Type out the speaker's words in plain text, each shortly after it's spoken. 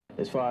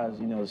as far as,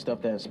 the stuff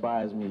that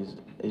inspires me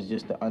is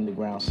just the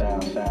underground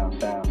sound.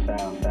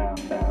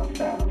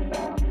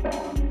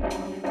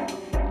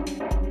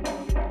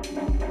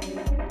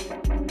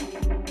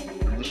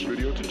 This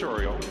video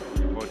tutorial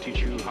will teach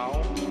you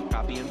how to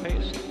copy and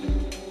paste.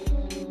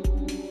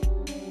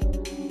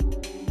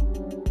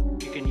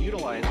 You can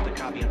utilize the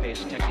copy and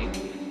paste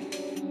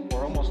technique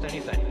for almost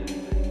anything.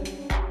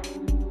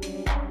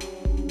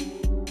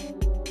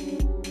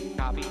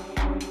 Copy,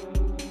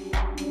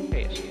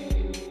 paste,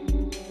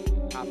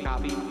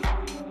 copy,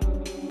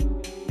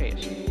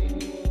 paste,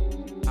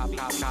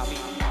 copy,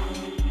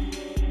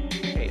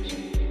 paste,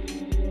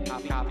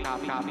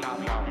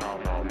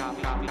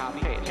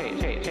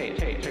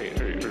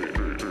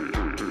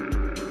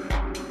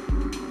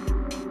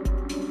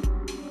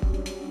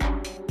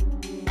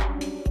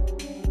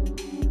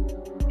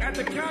 At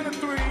the count of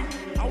three,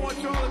 I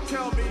want y'all to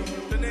tell me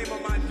the name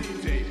of my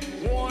DJ.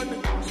 1,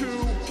 2,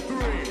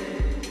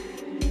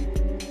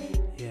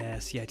 3. Yeah,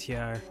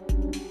 CITR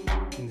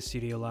in the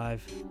studio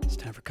live. It's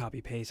time for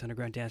Copy Paste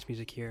underground dance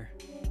music here.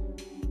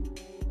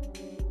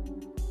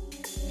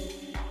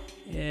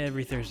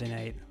 Every Thursday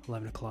night,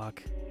 11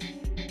 o'clock.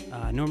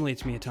 Normally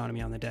it's me,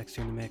 Autonomy, on the decks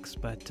doing the mix,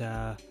 but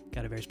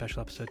got a very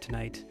special episode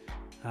tonight.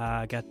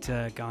 Got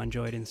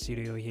Ganjoid in the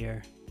studio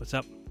here. What's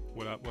up?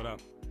 What up?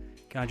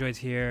 Ganjoid's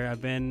here.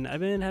 I've been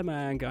had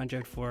my eye on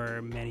Ganjoid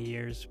for many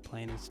years,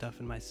 playing and stuff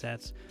in my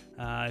sets.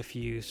 If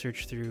you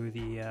search through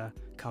the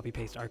Copy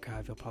Paste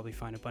archive, you'll probably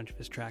find a bunch of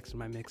his tracks in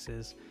my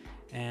mixes.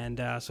 And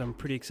so I'm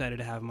pretty excited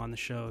to have him on the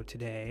show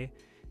today.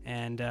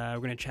 And we're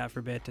going to chat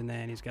for a bit, and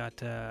then he's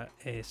got a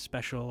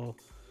special,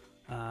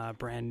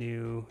 brand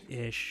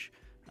new-ish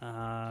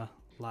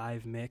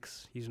live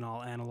mix using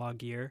all analog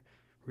gear.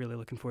 Really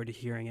looking forward to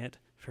hearing it.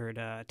 I've heard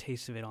a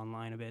taste of it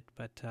online a bit,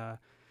 but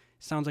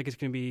sounds like it's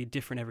going to be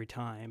different every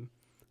time.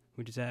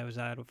 Was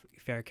that a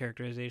fair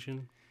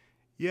characterization?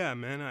 Yeah,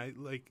 man, I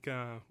we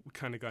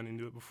kind of got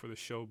into it before the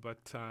show,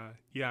 but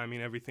yeah, I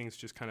mean, everything's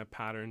just kind of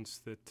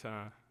patterns that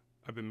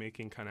I've been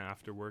making kind of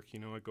after work.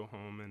 I go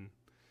home and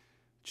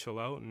chill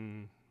out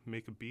and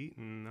make a beat,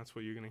 and that's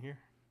what you're going to hear.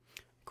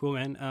 Cool,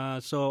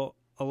 man. So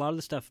a lot of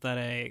the stuff that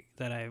I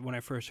when I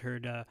first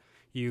heard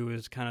you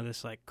was kind of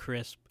this like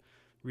crisp,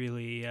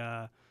 really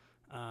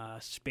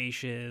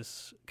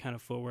spacious kind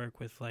of footwork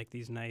with like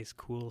these nice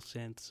cool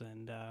synths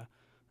and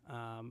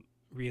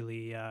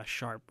really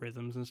sharp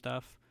rhythms and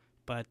stuff,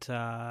 but it's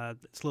a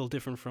little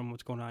different from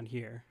what's going on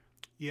here.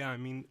 Yeah, I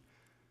mean,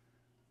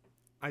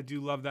 I do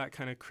love that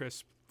kind of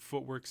crisp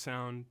footwork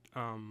sound,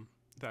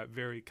 that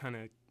very kind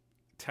of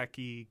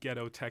techie,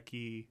 ghetto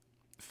techie,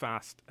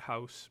 fast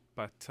house,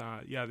 but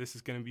yeah, this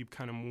is going to be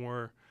kind of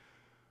more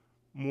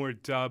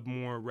dub,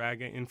 more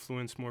raga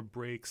influence, more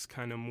breaks,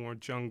 kind of more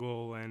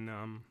jungle, and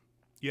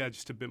yeah,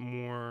 just a bit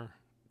more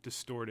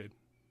distorted.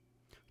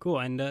 Cool.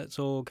 And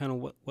so kind of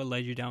what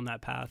led you down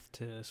that path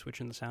to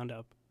switching the sound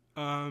up?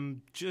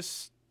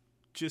 Just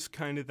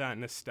kind of that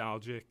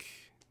nostalgic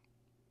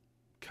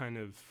kind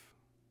of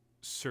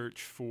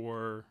search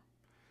for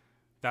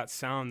that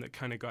sound that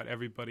kind of got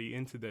everybody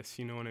into this,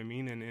 you know what I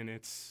mean? And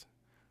it's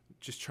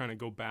just trying to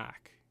go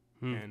back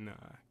and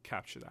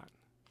capture that.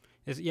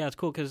 It's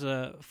cool because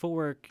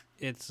footwork,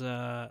 it's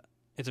a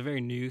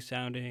very new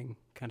sounding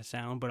kind of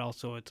sound, but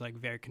also it's like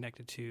very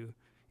connected to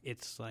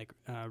its like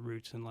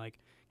roots and like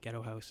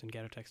ghetto house and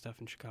ghetto tech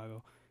stuff in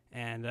Chicago.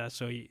 And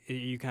so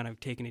you kind of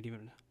taking it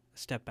even a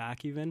step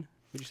back even,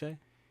 would you say?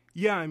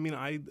 Yeah, I mean,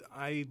 I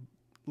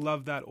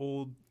love that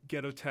old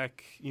ghetto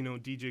tech,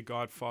 DJ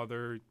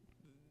Godfather,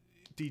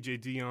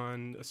 DJ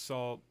Dion,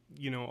 Assault,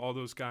 all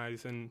those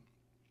guys. And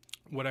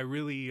what I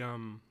really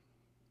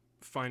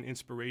find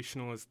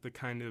inspirational is the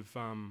kind of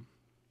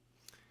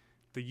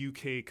the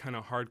UK kind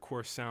of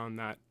hardcore sound,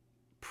 that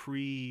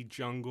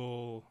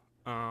pre-jungle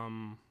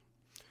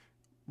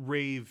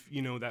rave,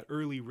 that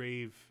early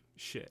rave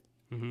shit,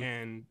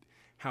 and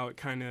how it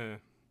kind of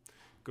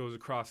goes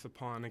across the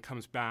pond and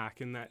comes back,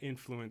 and that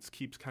influence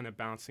keeps kind of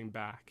bouncing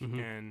back.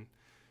 And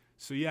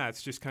so, yeah,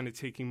 it's just kind of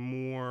taking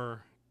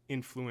more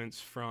influence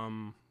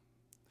from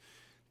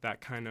that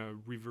kind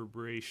of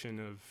reverberation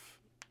of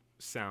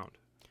sound.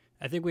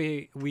 I think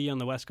we on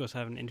the West Coast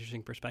have an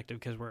interesting perspective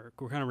because we're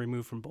kind of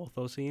removed from both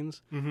those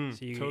scenes. So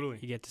you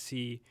get to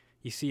see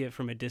it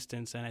from a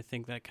distance, and I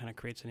think that kind of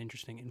creates an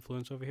interesting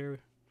influence over here.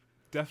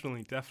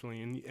 Definitely.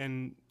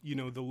 And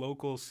the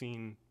local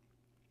scene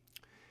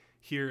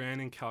here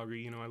and in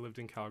Calgary, I lived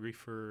in Calgary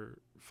for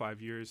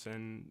 5 years,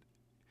 and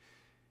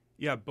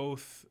yeah,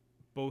 both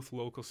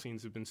local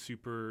scenes have been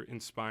super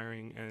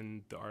inspiring,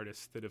 and the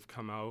artists that have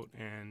come out,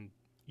 and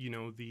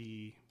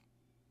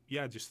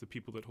just the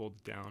people that hold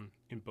it down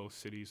in both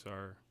cities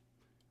are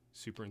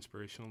super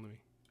inspirational to me.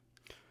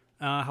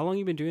 How long have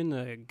you been doing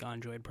the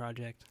Ganjoid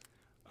project?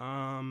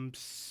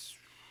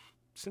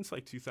 Since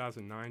like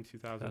 2009,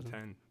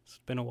 2010. It's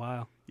been a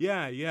while.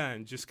 Yeah,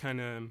 and just kind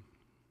of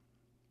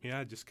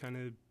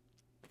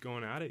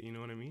going at it, you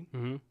know what I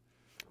mean?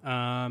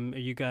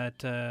 You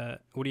got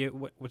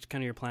what's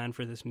kind of your plan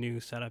for this new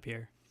setup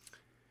here?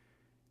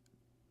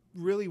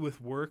 Really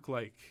with work,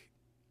 like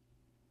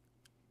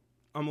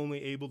I'm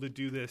only able to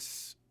do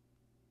this,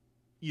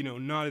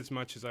 not as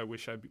much as I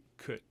wish I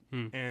could.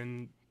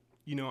 And,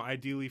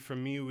 ideally for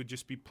me, it would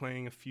just be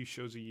playing a few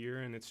shows a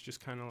year, and it's just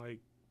kind of like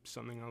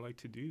something I like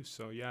to do.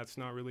 So, yeah, it's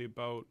not really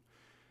about,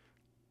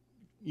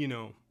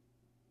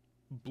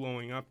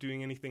 blowing up,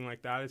 doing anything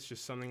like that. It's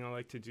just something I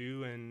like to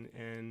do,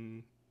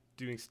 and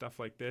doing stuff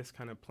like this,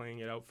 kind of playing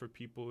it out for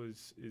people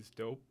is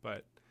dope.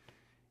 But,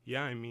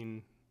 yeah, I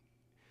mean,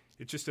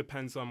 it just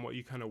depends on what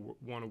you kind of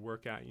want to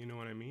work at, you know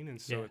what I mean? And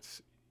so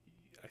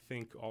I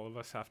think all of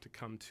us have to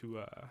come to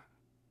a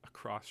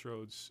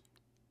crossroads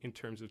in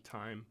terms of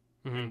time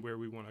and where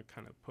we want to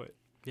kind of put.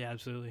 Yeah,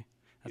 absolutely.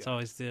 That's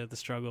always the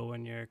struggle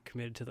when you're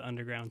committed to the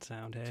underground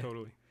sound, hey?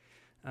 Totally.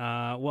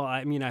 Well,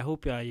 I mean, I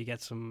hope you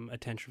get some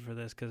attention for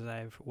this, because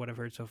what I've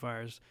heard so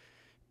far is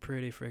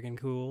pretty friggin'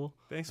 cool.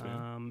 Thanks,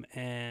 man.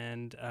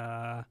 And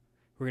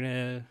we're going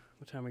to...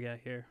 What time we got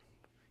here?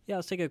 Yeah,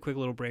 let's take a quick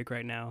little break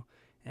right now.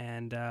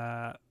 And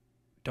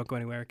don't go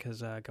anywhere,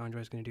 because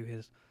Ganjoid's going to do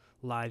his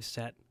live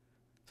set,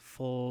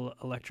 full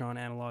Electron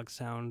analog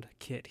sound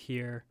kit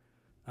here.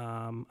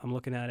 I'm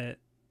looking at it.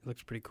 It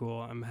looks pretty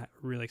cool. I'm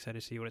really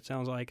excited to see what it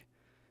sounds like.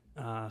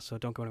 So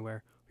don't go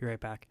anywhere. We'll be right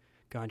back.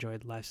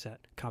 Ganjoid live set,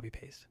 copy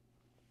paste.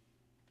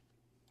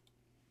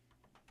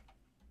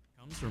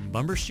 Comes from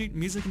Bumbershoot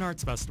Music and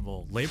Arts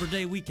Festival, Labor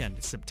Day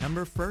weekend,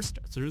 September 1st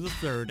through the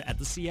 3rd at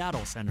the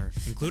Seattle Center,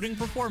 including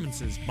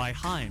performances by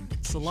Haim,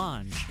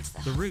 Solange,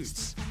 The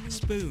Roots,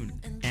 Spoon,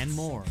 and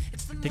more.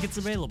 Tickets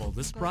available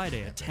this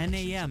Friday at 10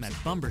 a.m. at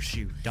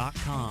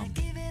bumbershoot.com.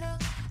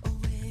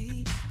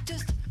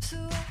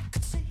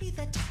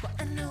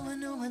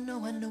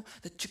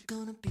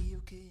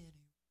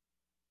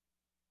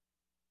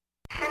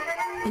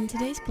 In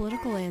today's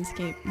political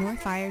landscape, more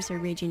fires are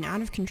raging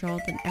out of control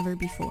than ever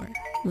before.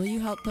 Will you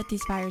help put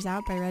these fires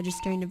out by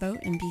registering to vote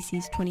in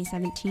BC's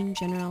 2017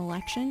 general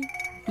election?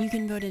 You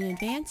can vote in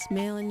advance,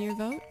 mail in your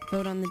vote,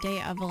 vote on the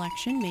day of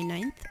election, May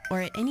 9th,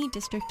 or at any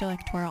district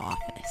electoral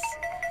office.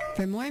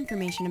 For more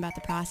information about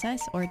the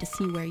process or to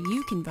see where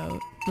you can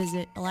vote,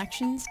 visit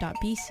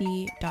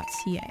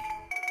elections.bc.ca.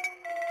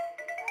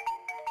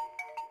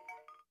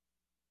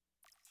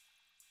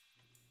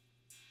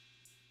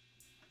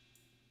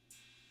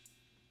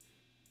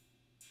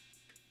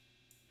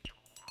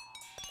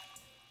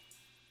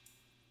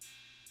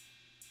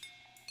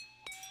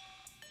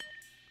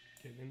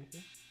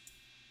 Anything?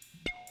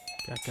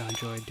 Got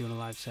Ganjoid doing a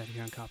live set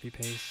here on Copy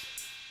Paste.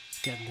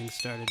 Just getting things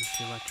started with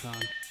the Electron.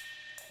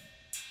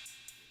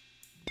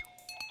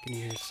 Gonna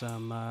hear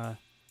some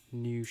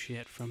new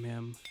shit from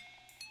him.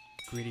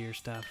 Grittier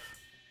stuff.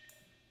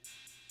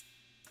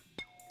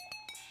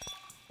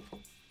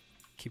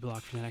 Keep it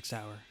locked for the next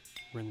hour.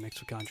 We're in the mix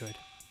with Ganjoid.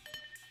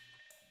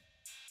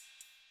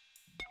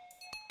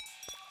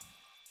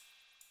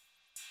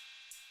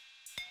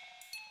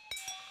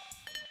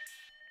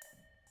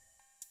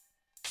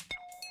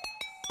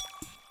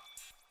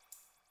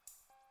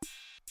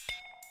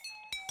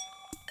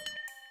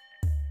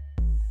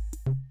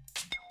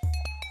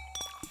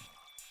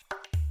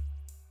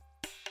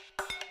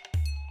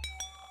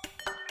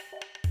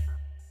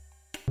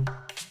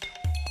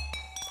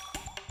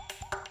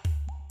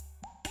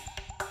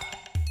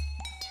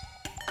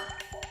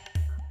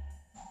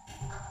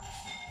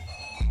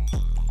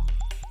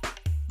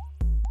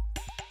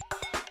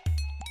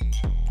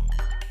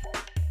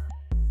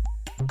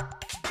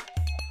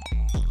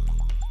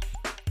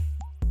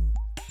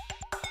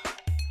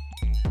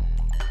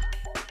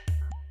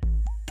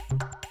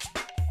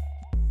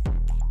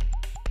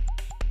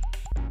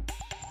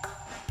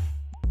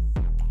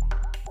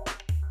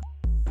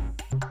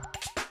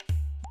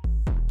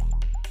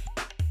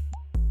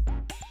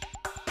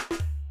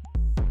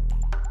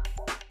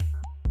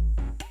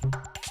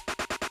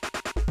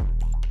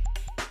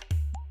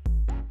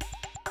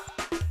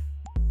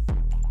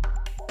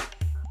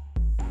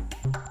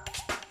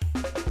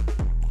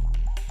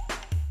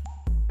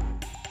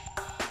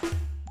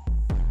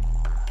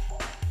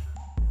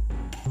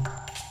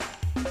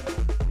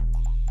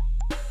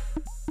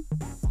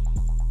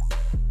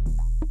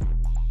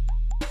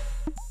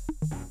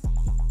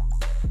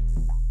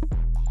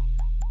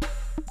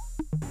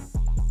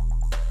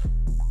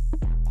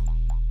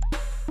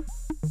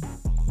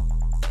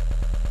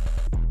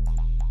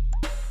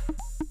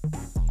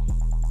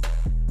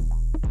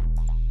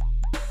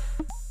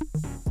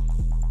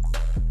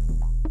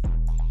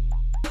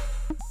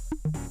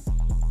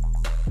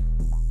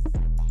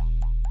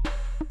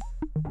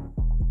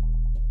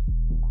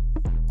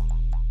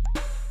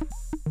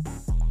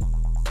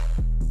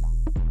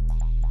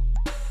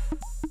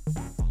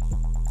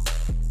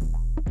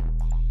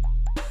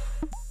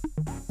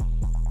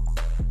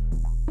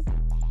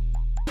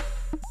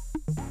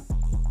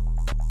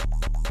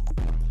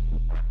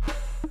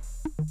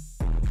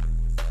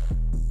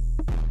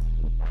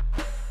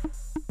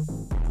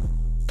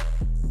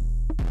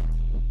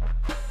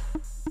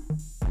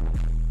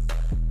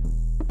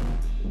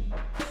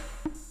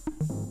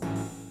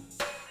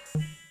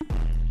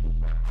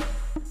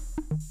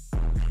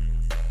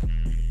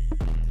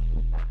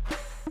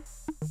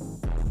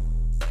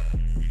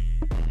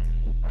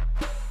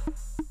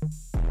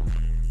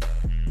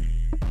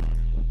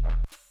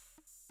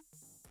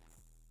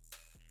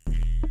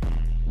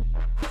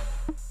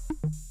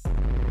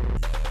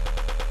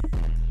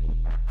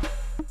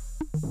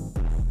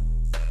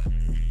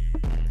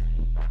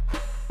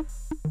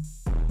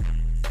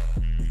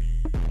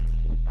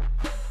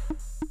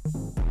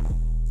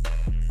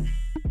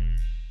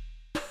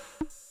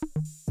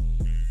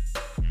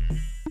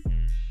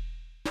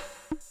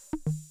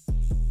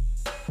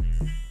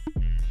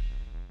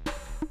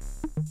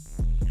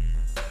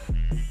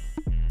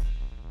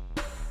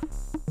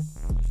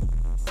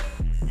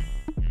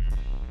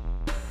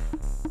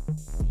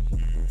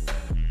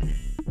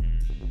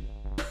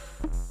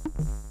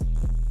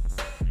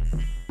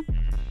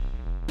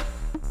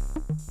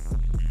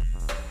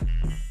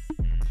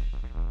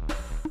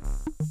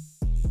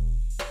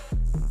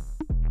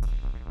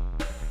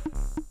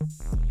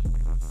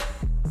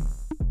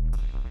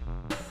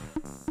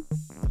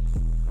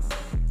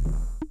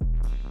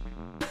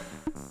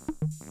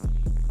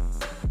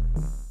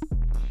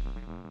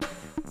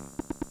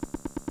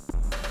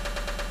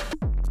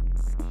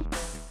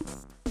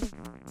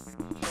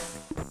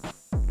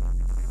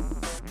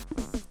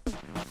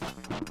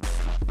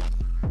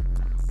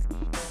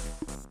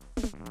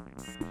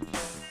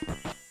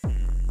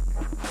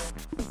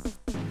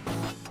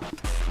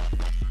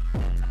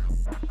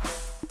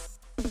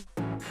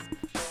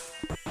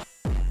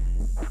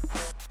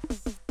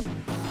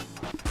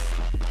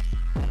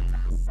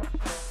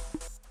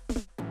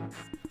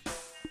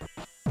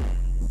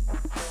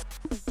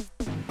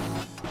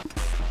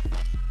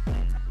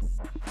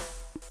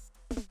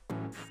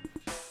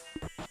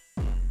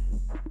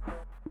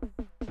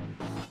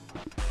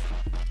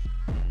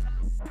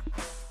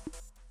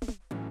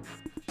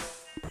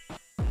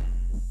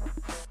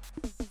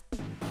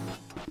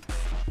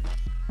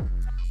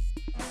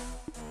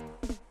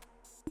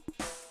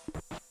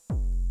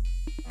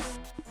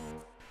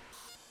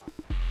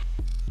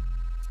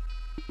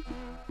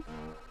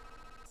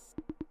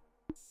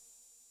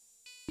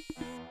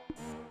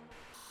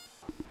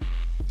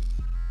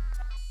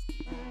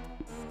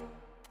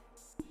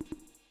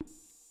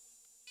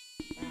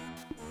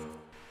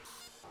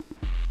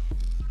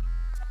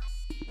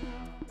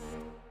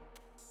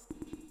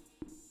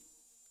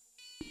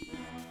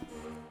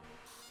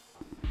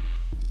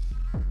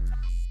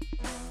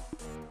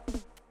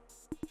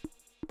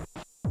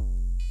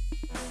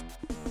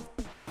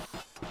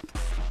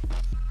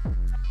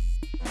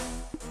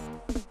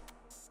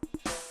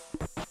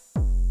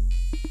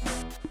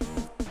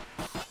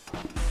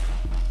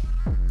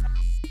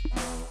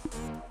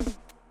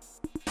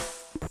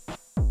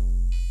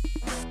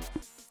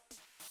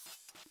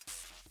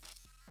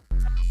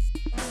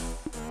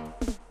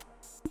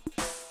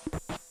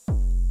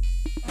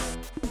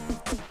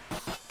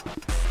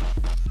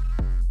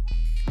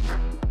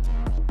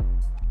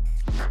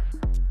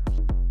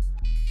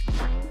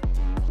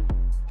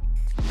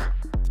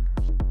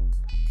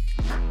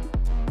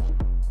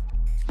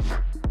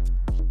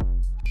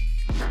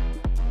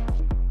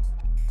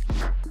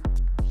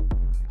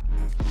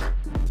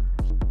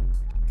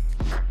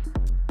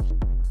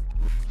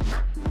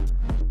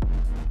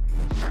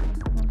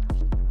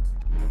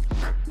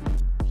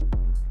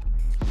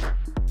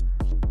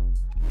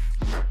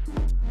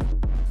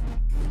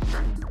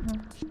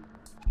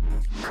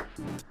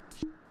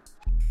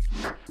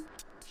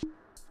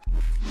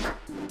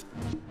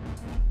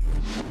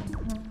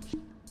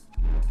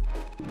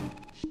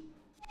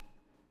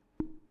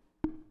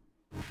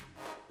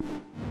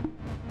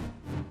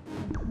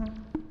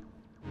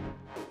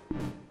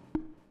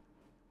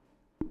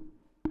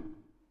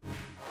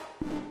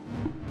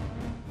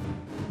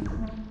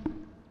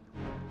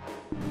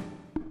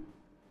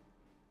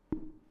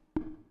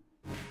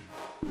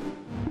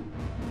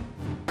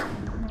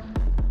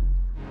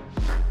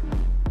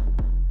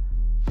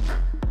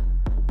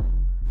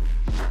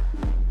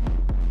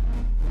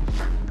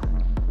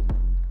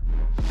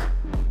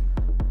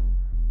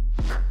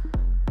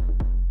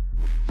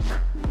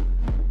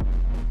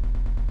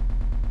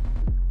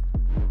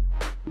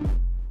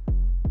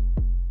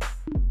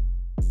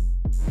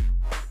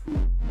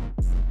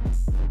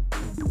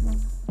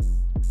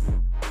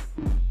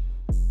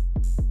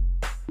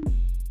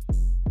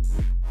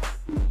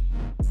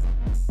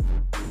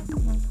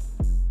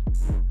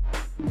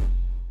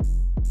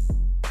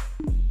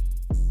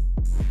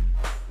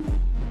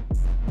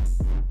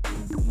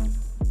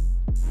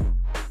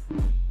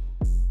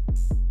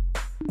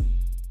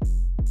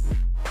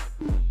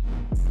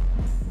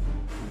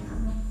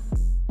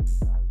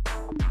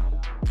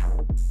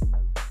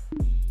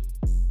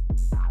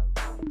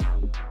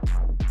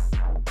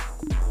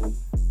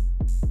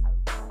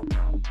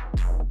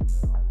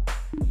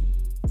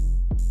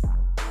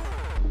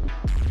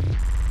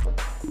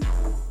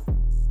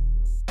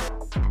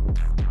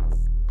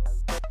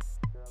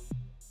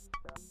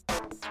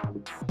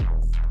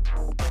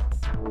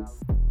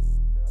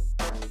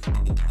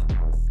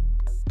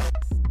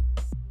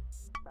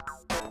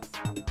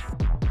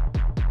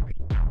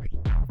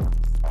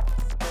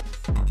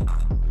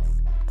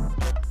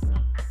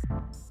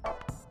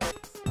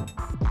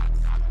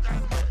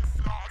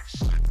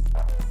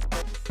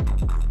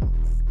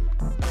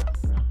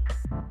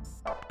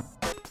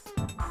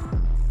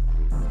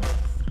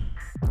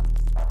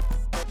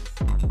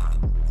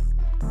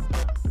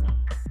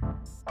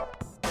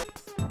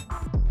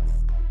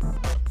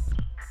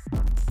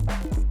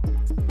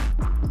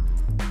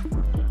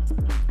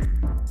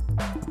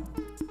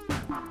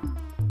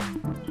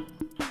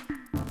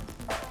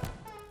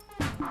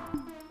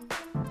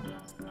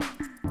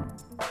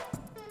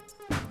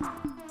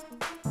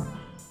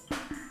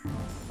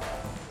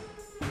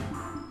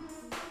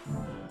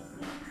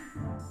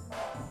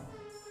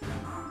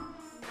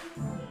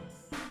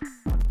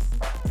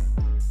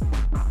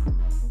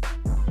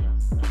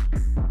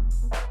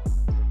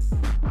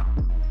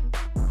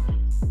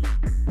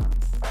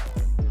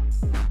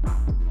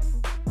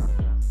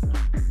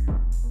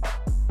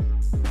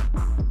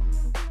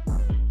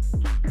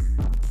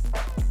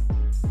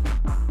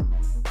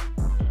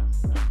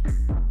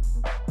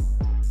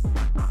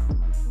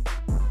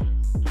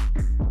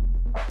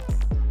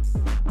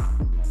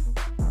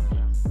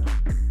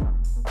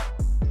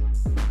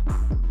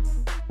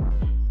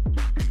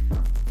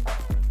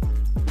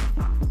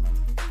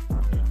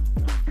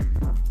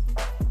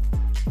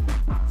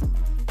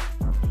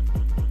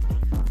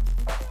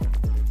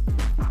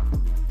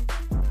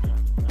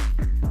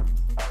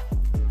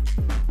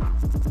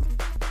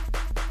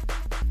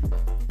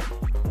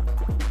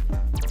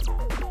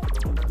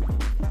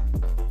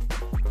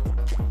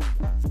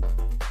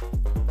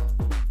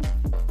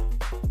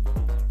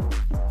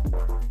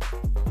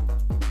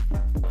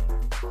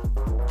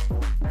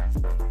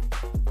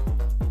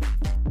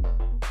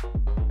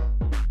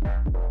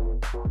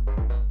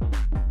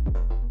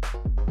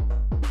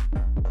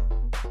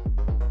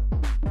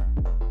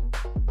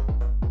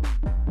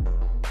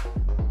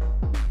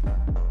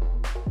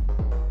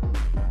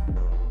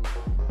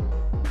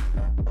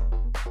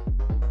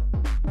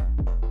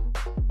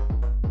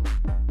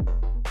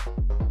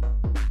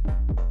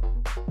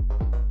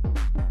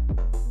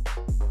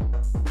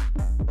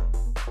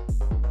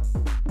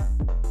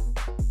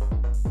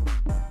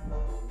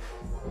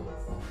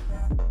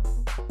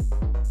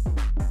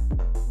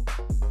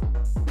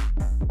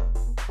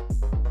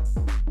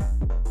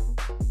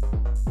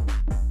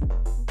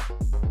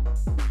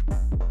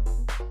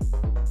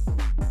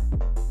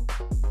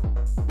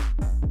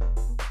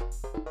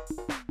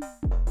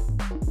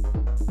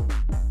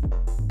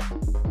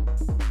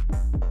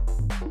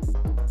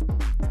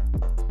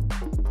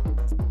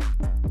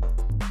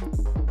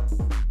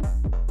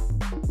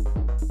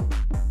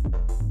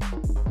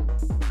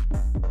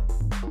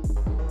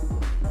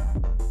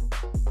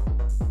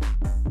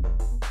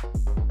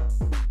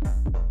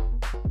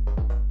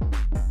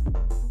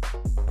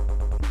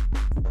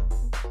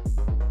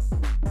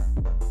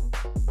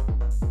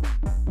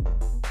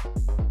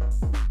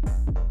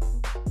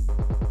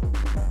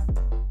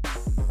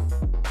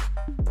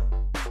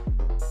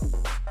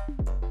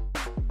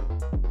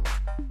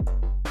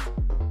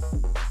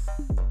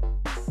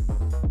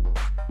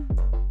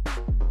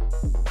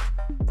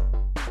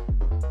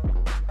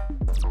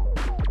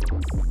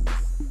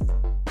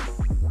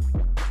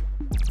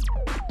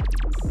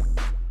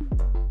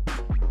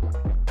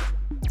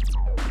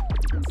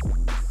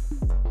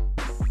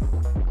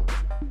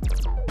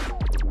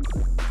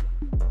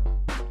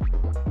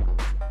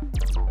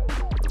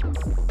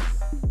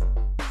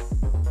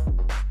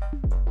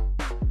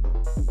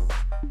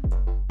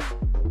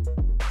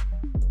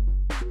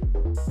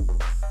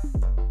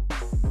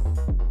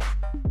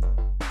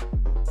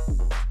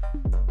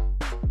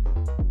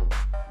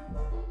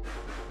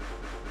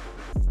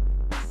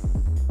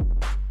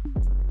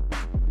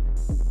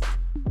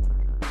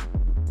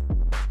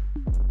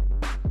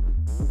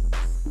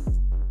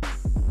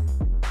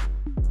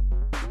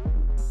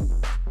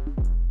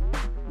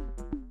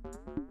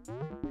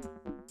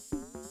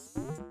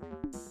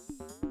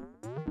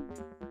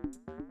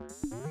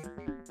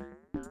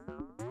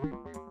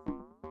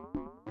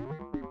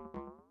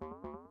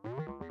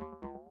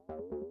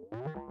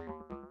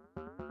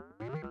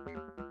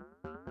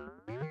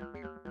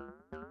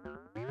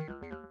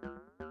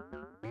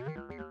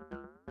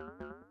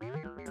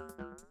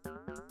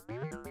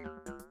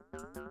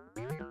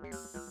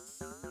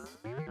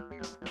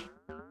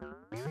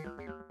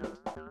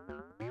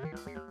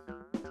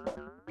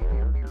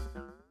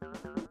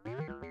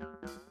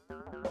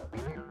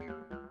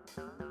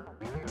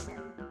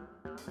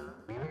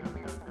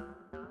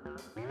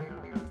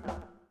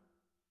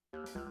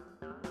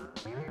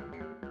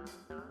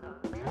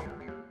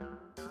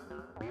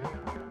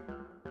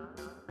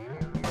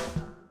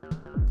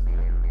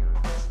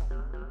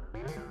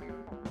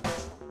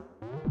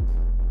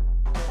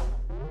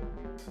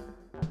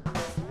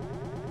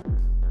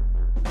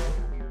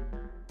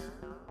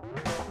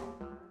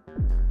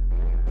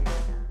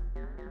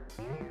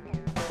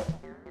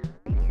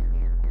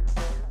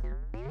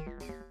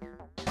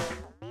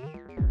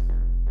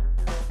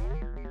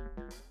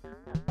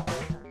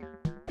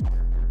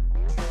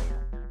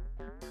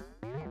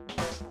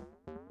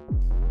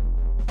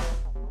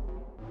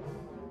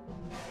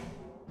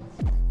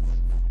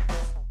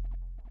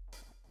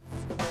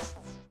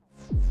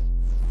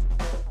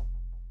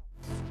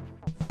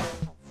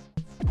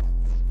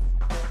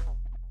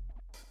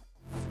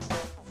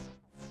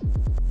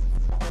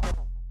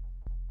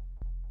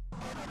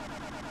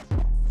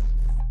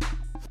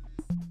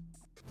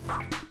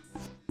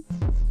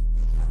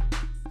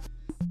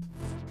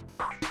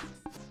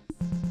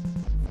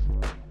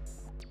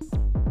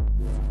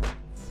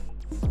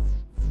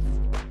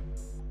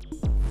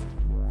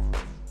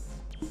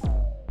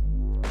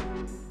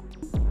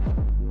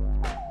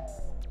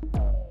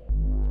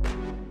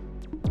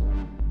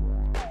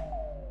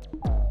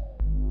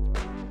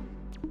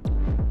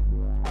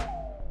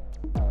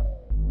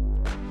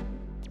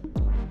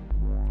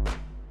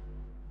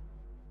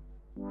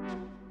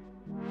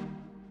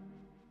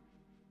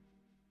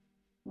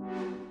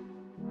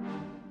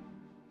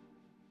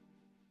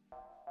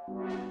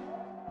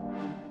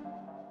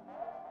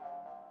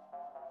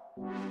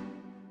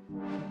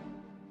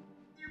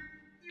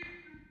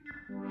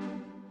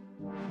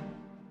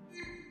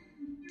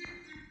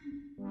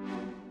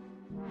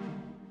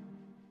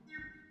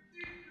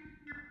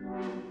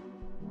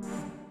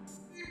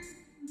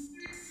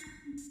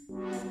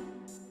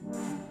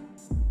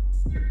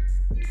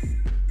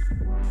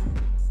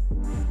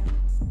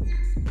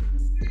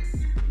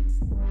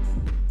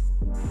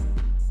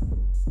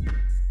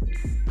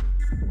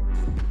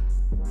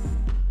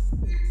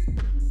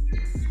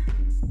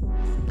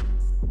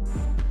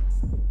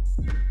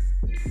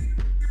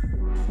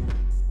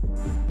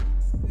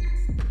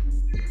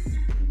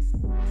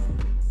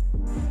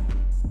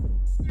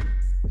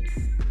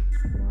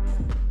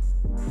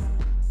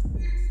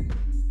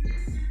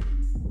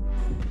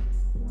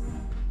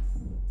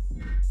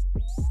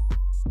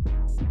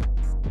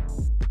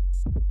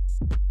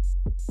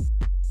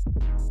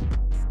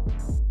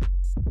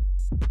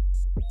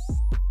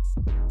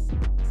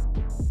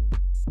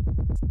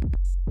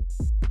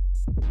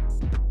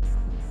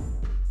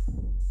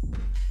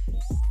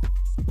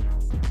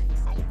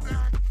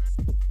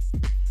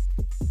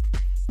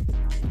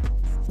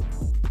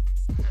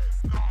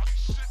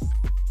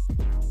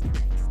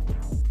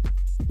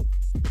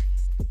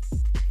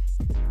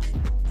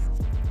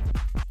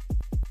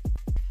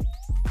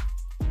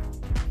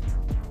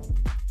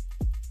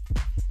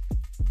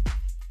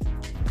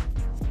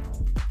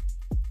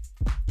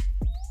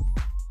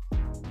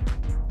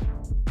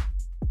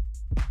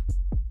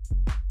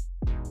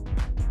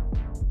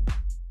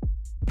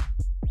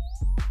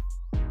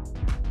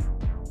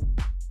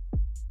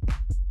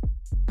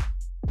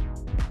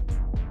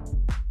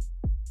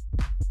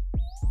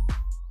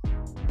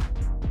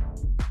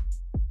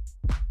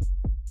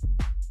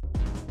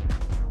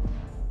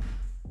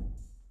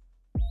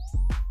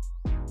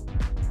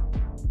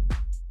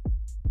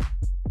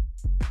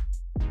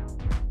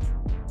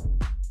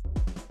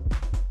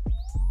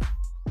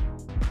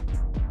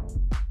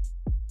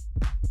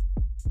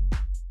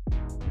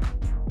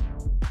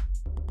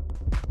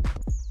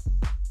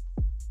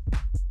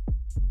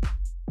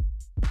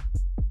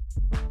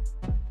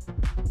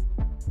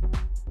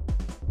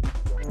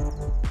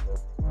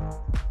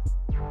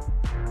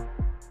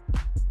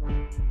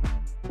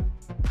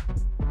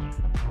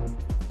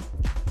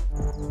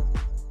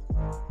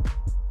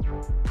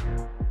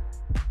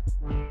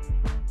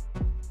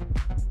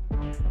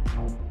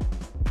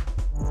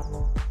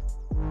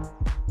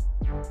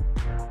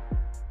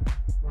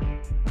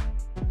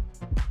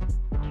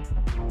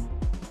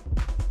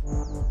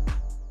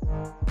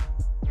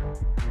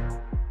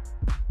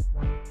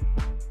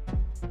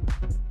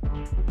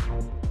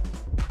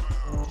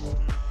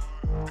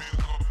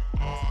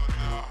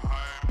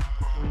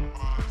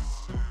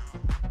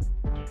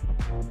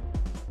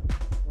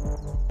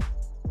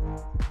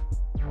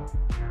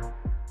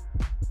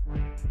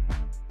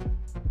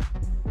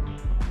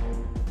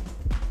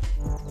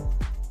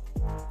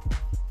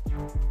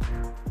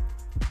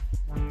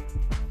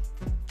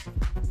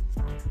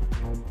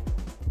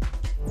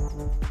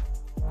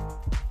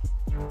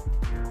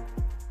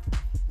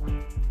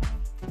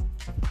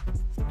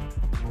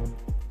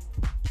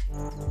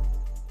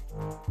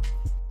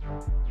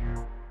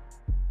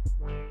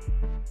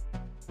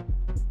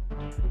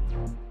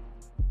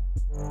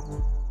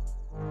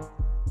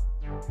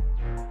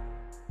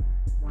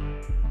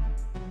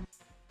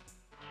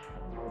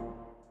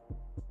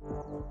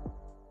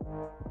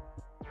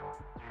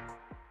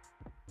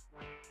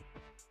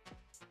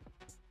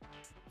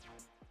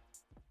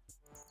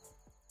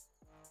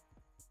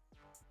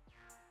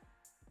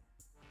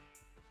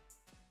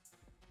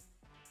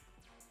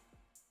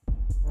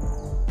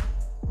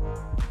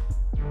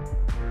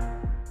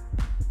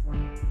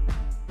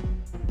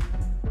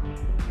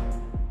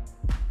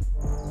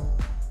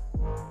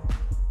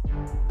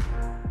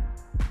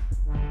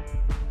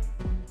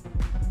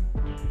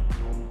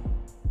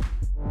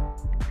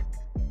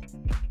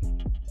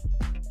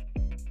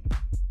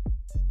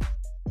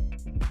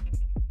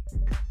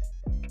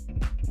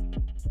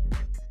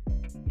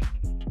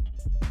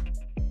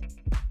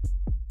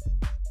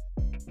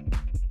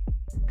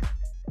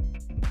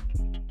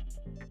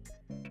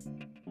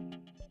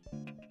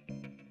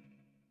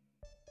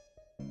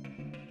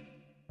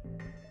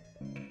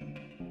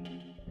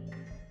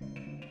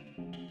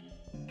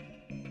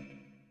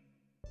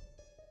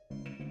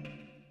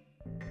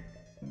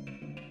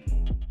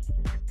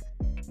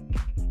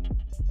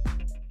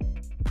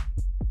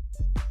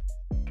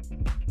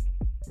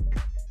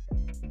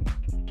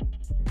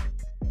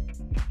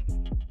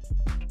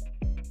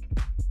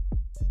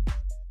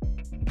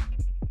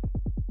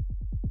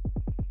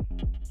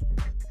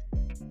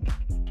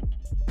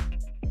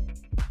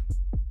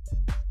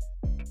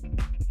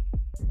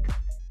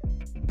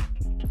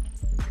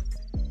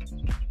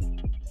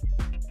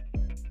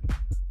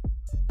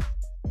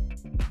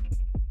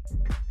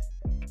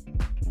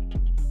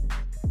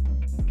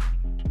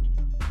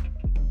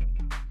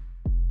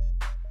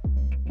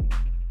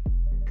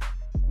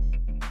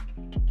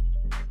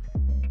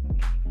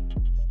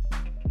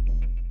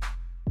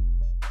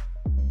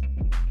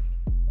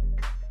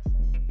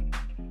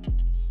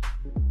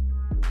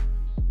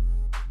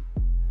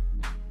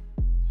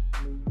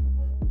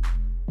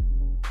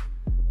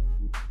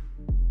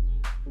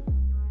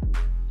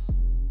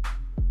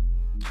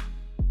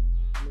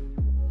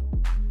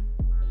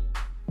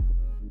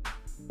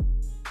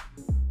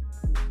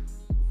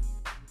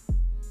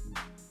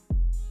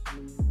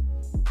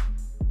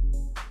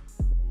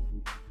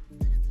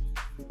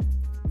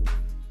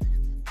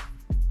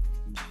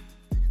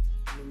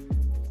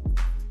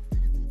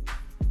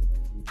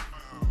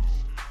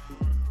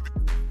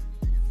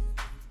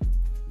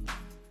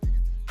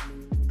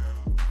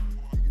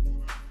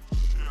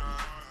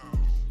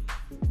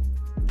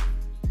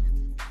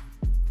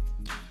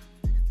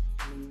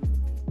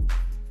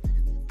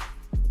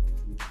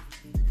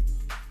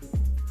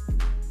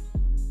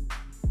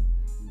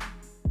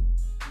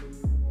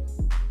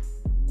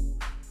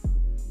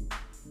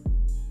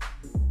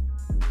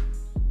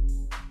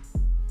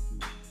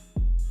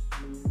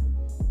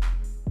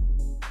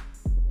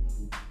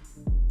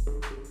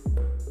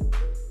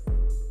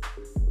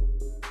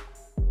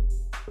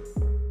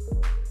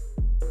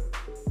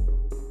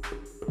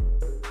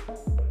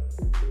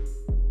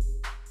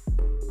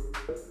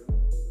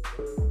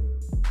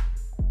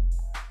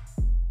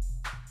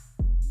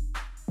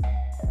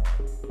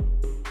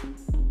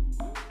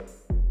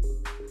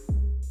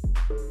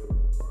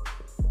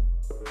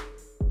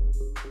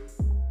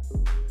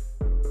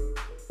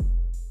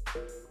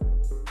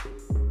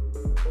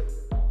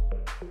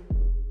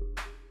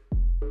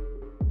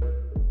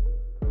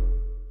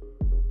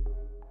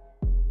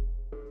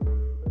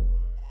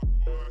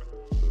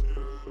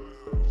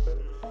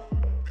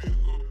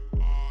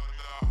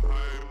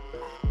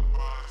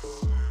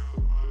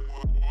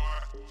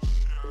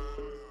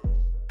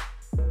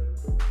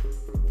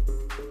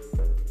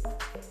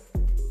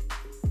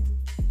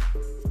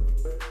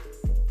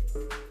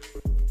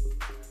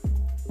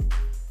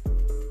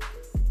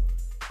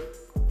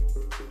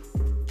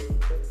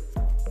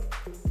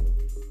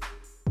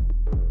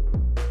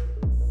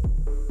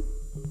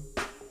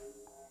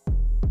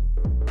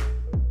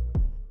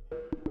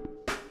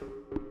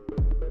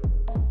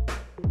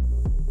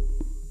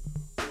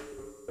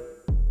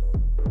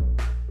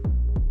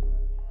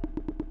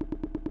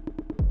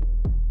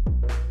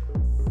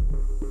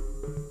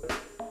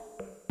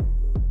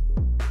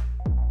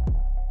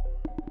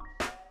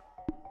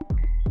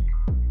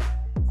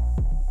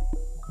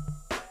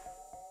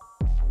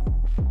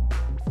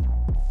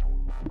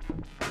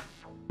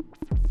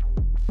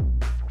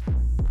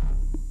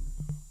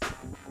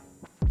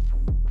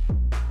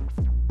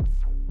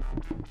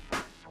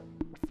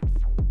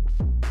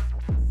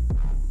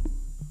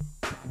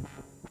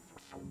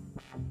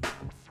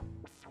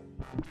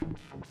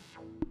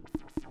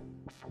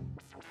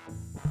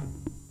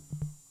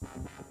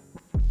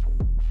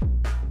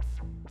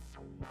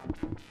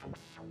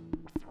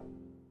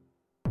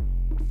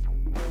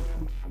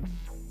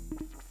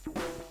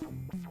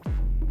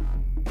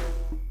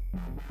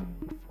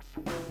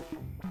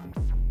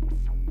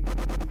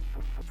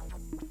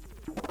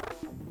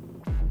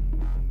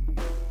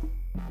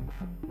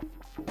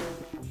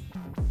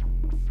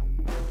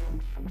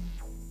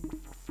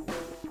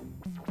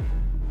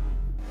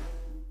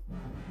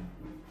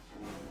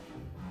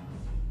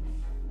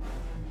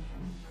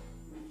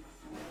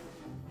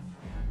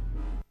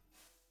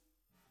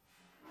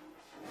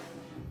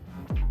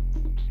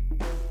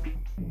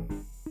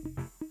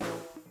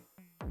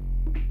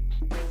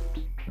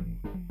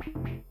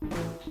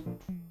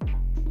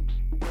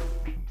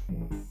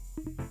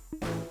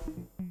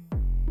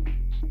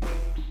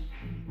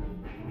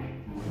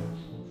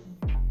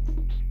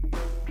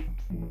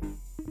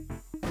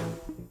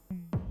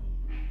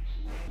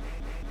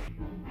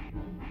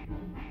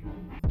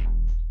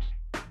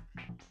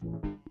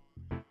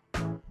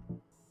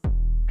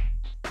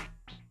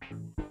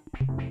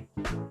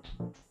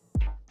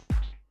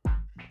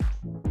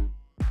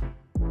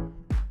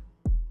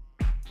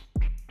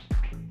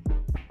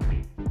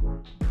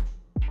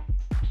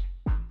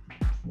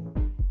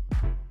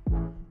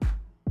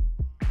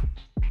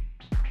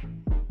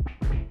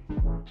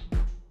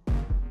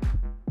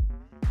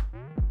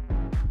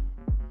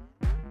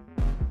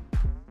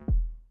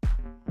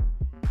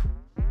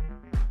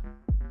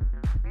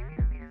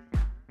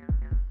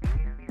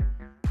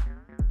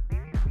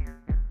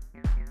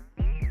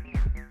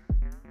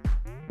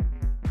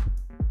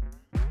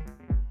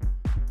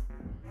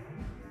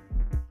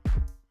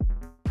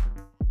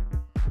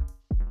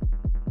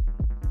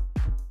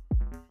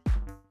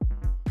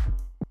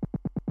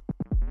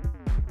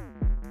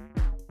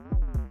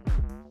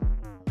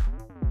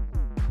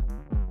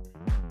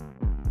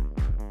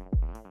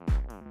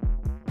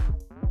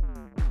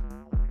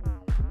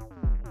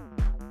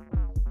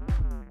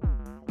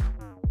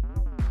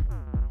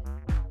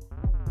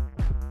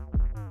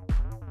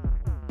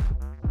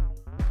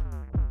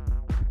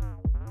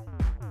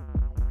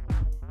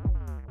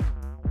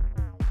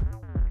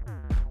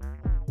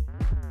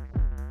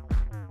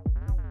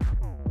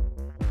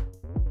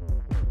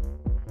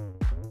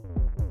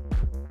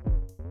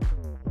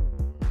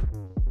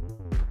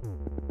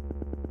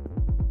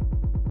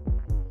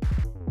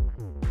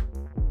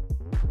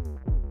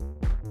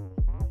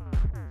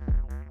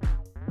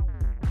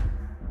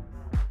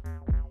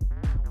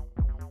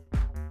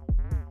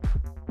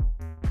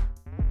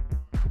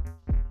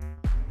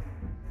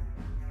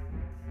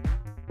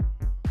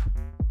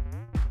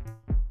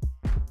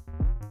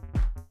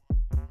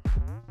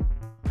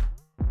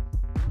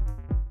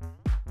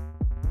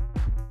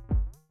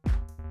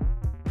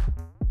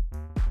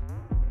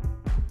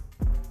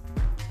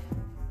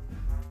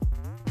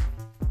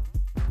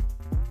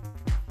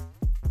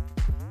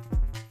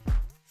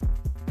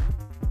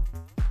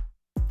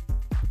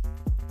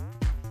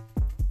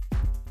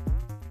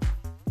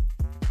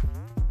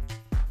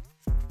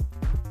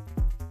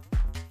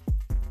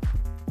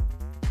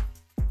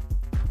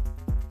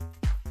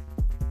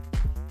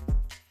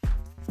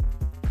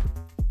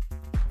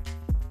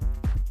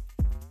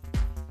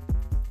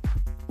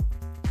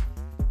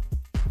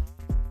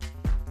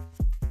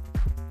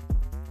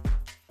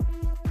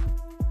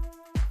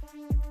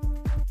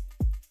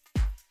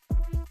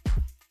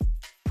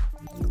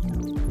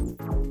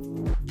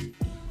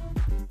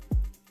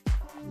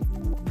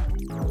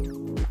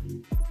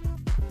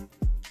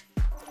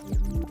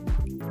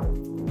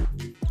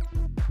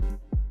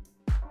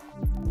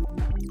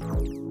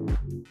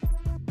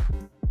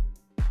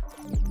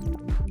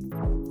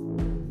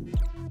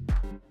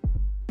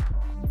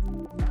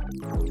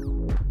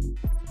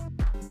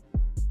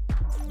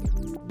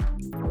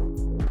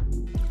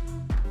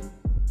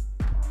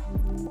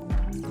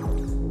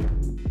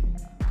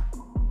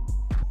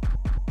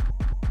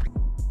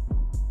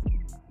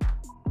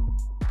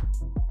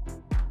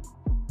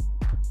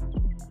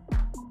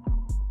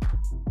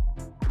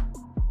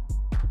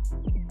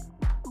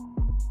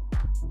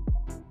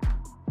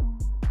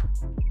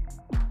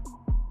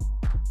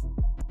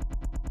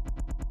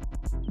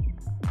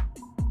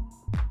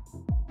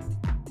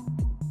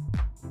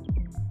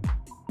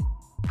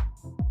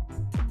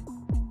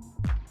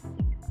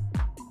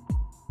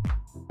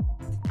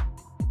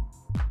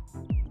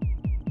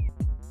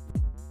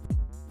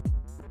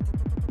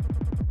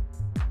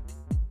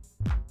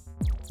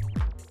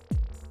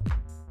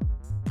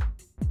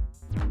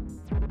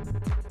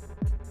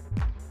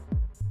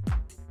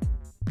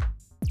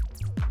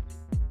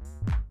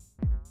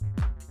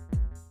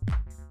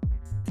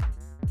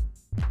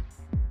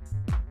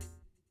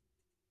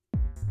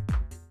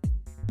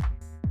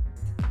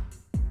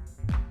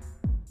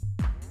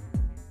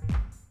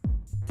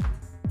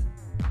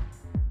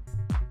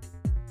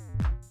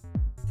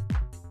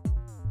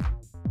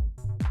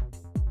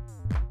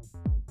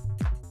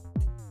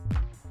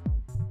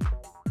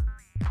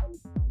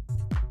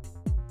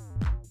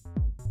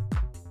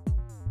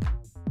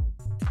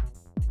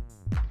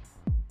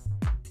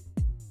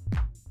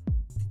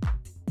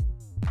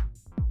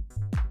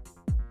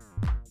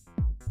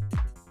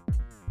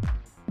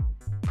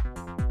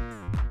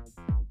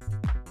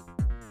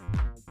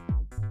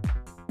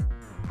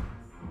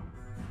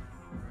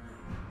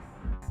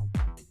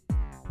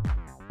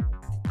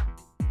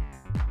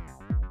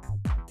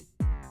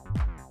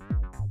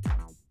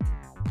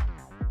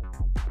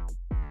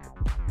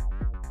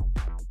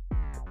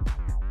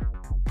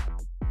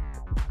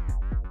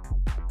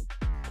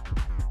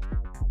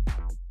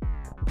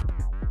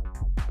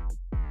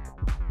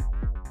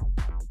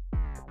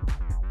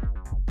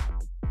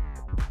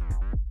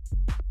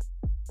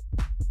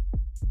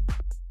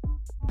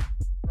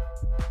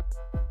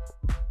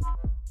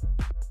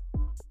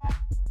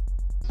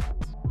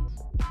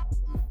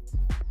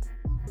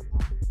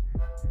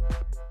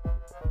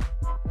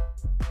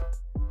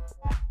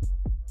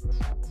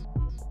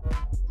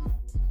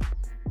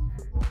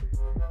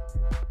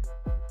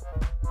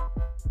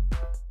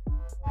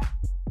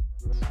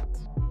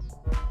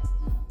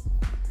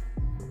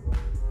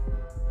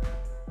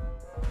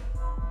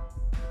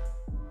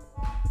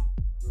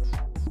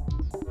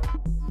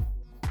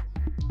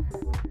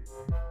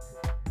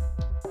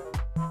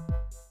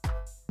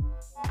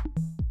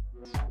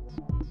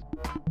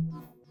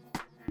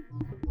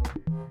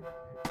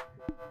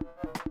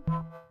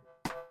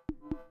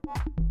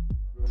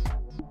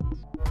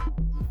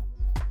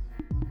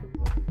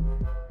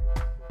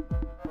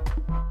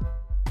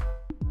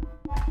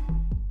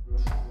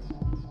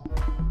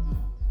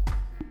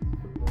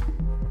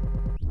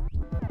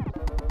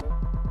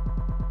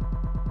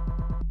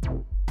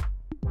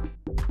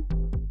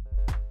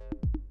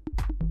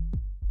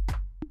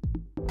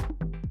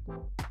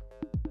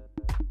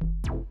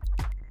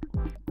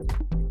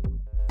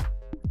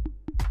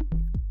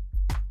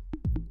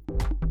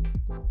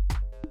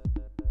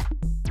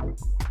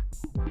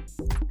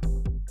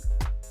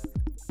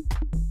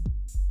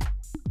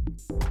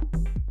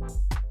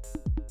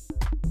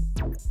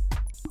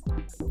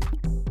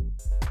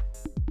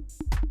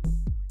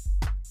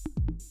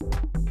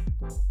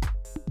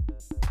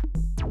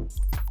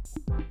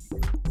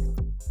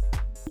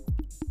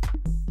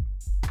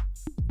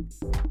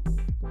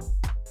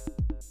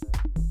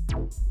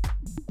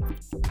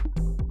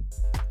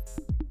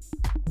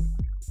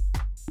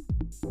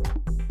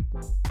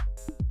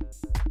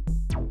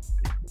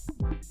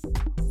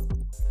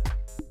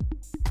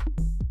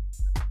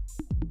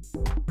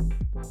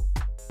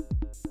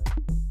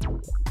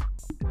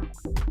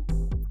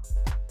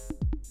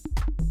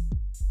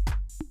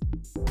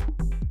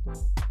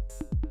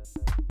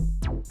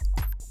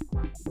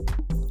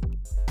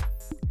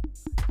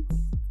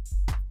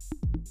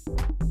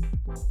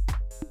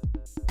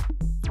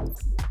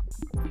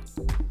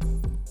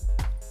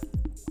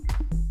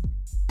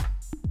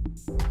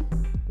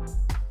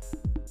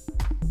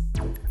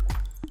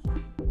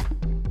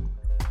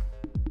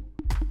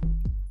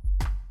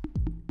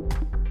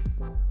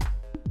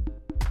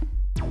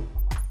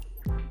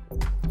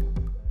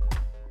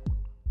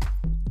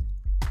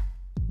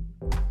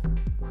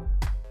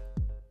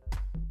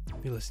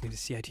 You're listening to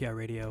CITR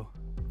Radio.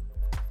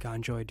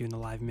 Ganjoid doing the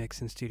live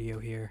mix in studio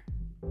here.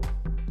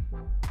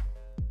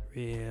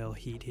 Real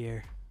heat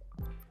here.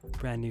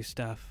 Brand new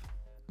stuff.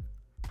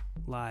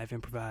 Live,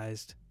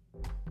 improvised.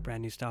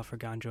 Brand new style for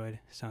Ganjoid.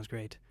 Sounds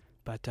great.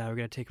 But we're going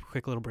to take a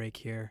quick little break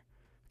here.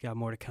 We got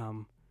more to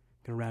come.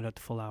 Going to round out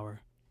the full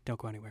hour. Don't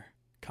go anywhere.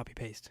 Copy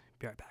paste.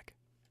 Be right back.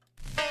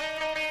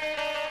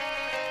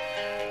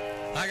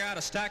 I got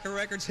a stack of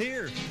records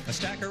here, a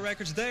stack of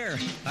records there.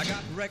 I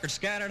got records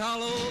scattered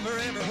all over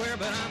everywhere,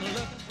 but I'm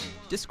looking.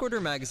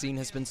 Discorder magazine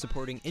has been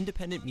supporting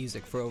independent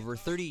music for over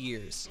 30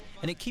 years,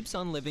 and it keeps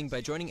on living by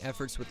joining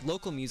efforts with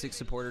local music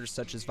supporters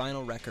such as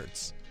Vinyl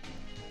Records.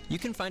 You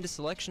can find a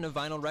selection of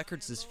Vinyl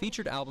Records'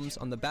 featured albums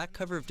on the back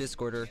cover of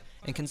Discorder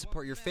and can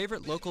support your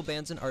favorite local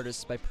bands and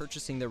artists by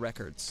purchasing their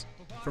records.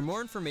 For more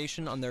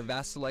information on their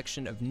vast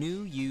selection of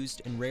new,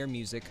 used, and rare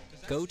music,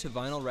 go to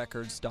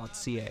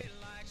vinylrecords.ca.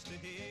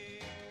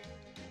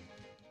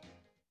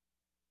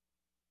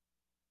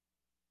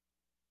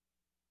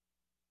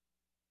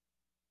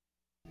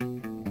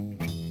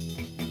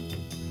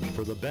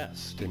 For the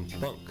best in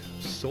funk,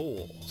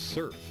 soul,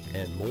 surf,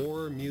 and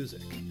more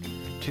music,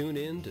 tune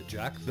in to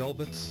Jack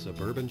Velvet's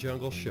Suburban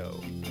Jungle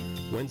Show,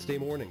 Wednesday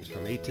mornings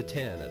from 8 to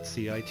 10 at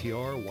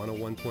CITR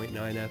 101.9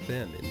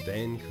 FM in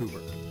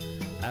Vancouver.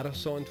 Add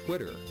us on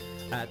Twitter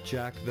at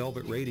Jack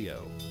Velvet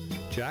Radio.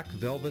 Jack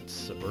Velvet's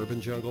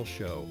Suburban Jungle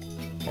Show.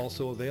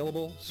 Also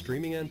available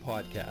streaming and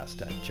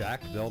podcast at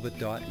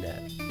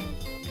jackvelvet.net.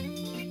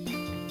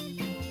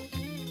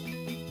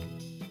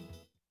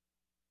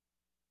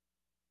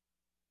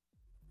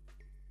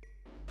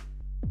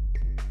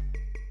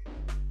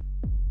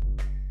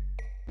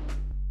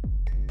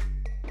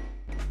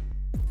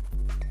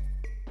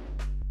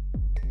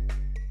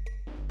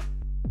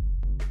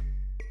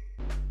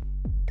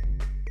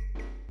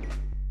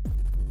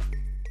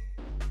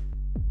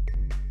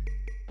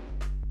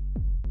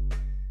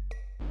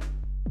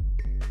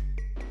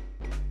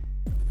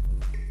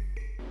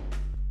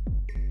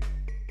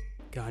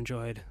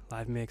 Ganjoid,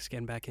 live mix,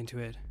 getting back into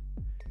it.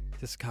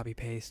 This is copy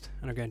paste,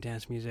 underground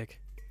dance music.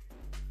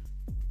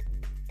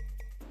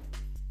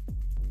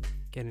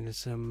 Getting into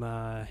some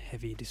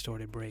heavy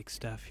distorted break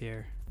stuff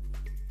here.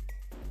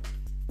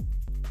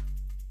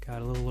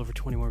 Got a little over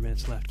 20 more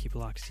minutes left. Keep it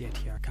locked,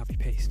 CITR, copy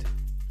paste.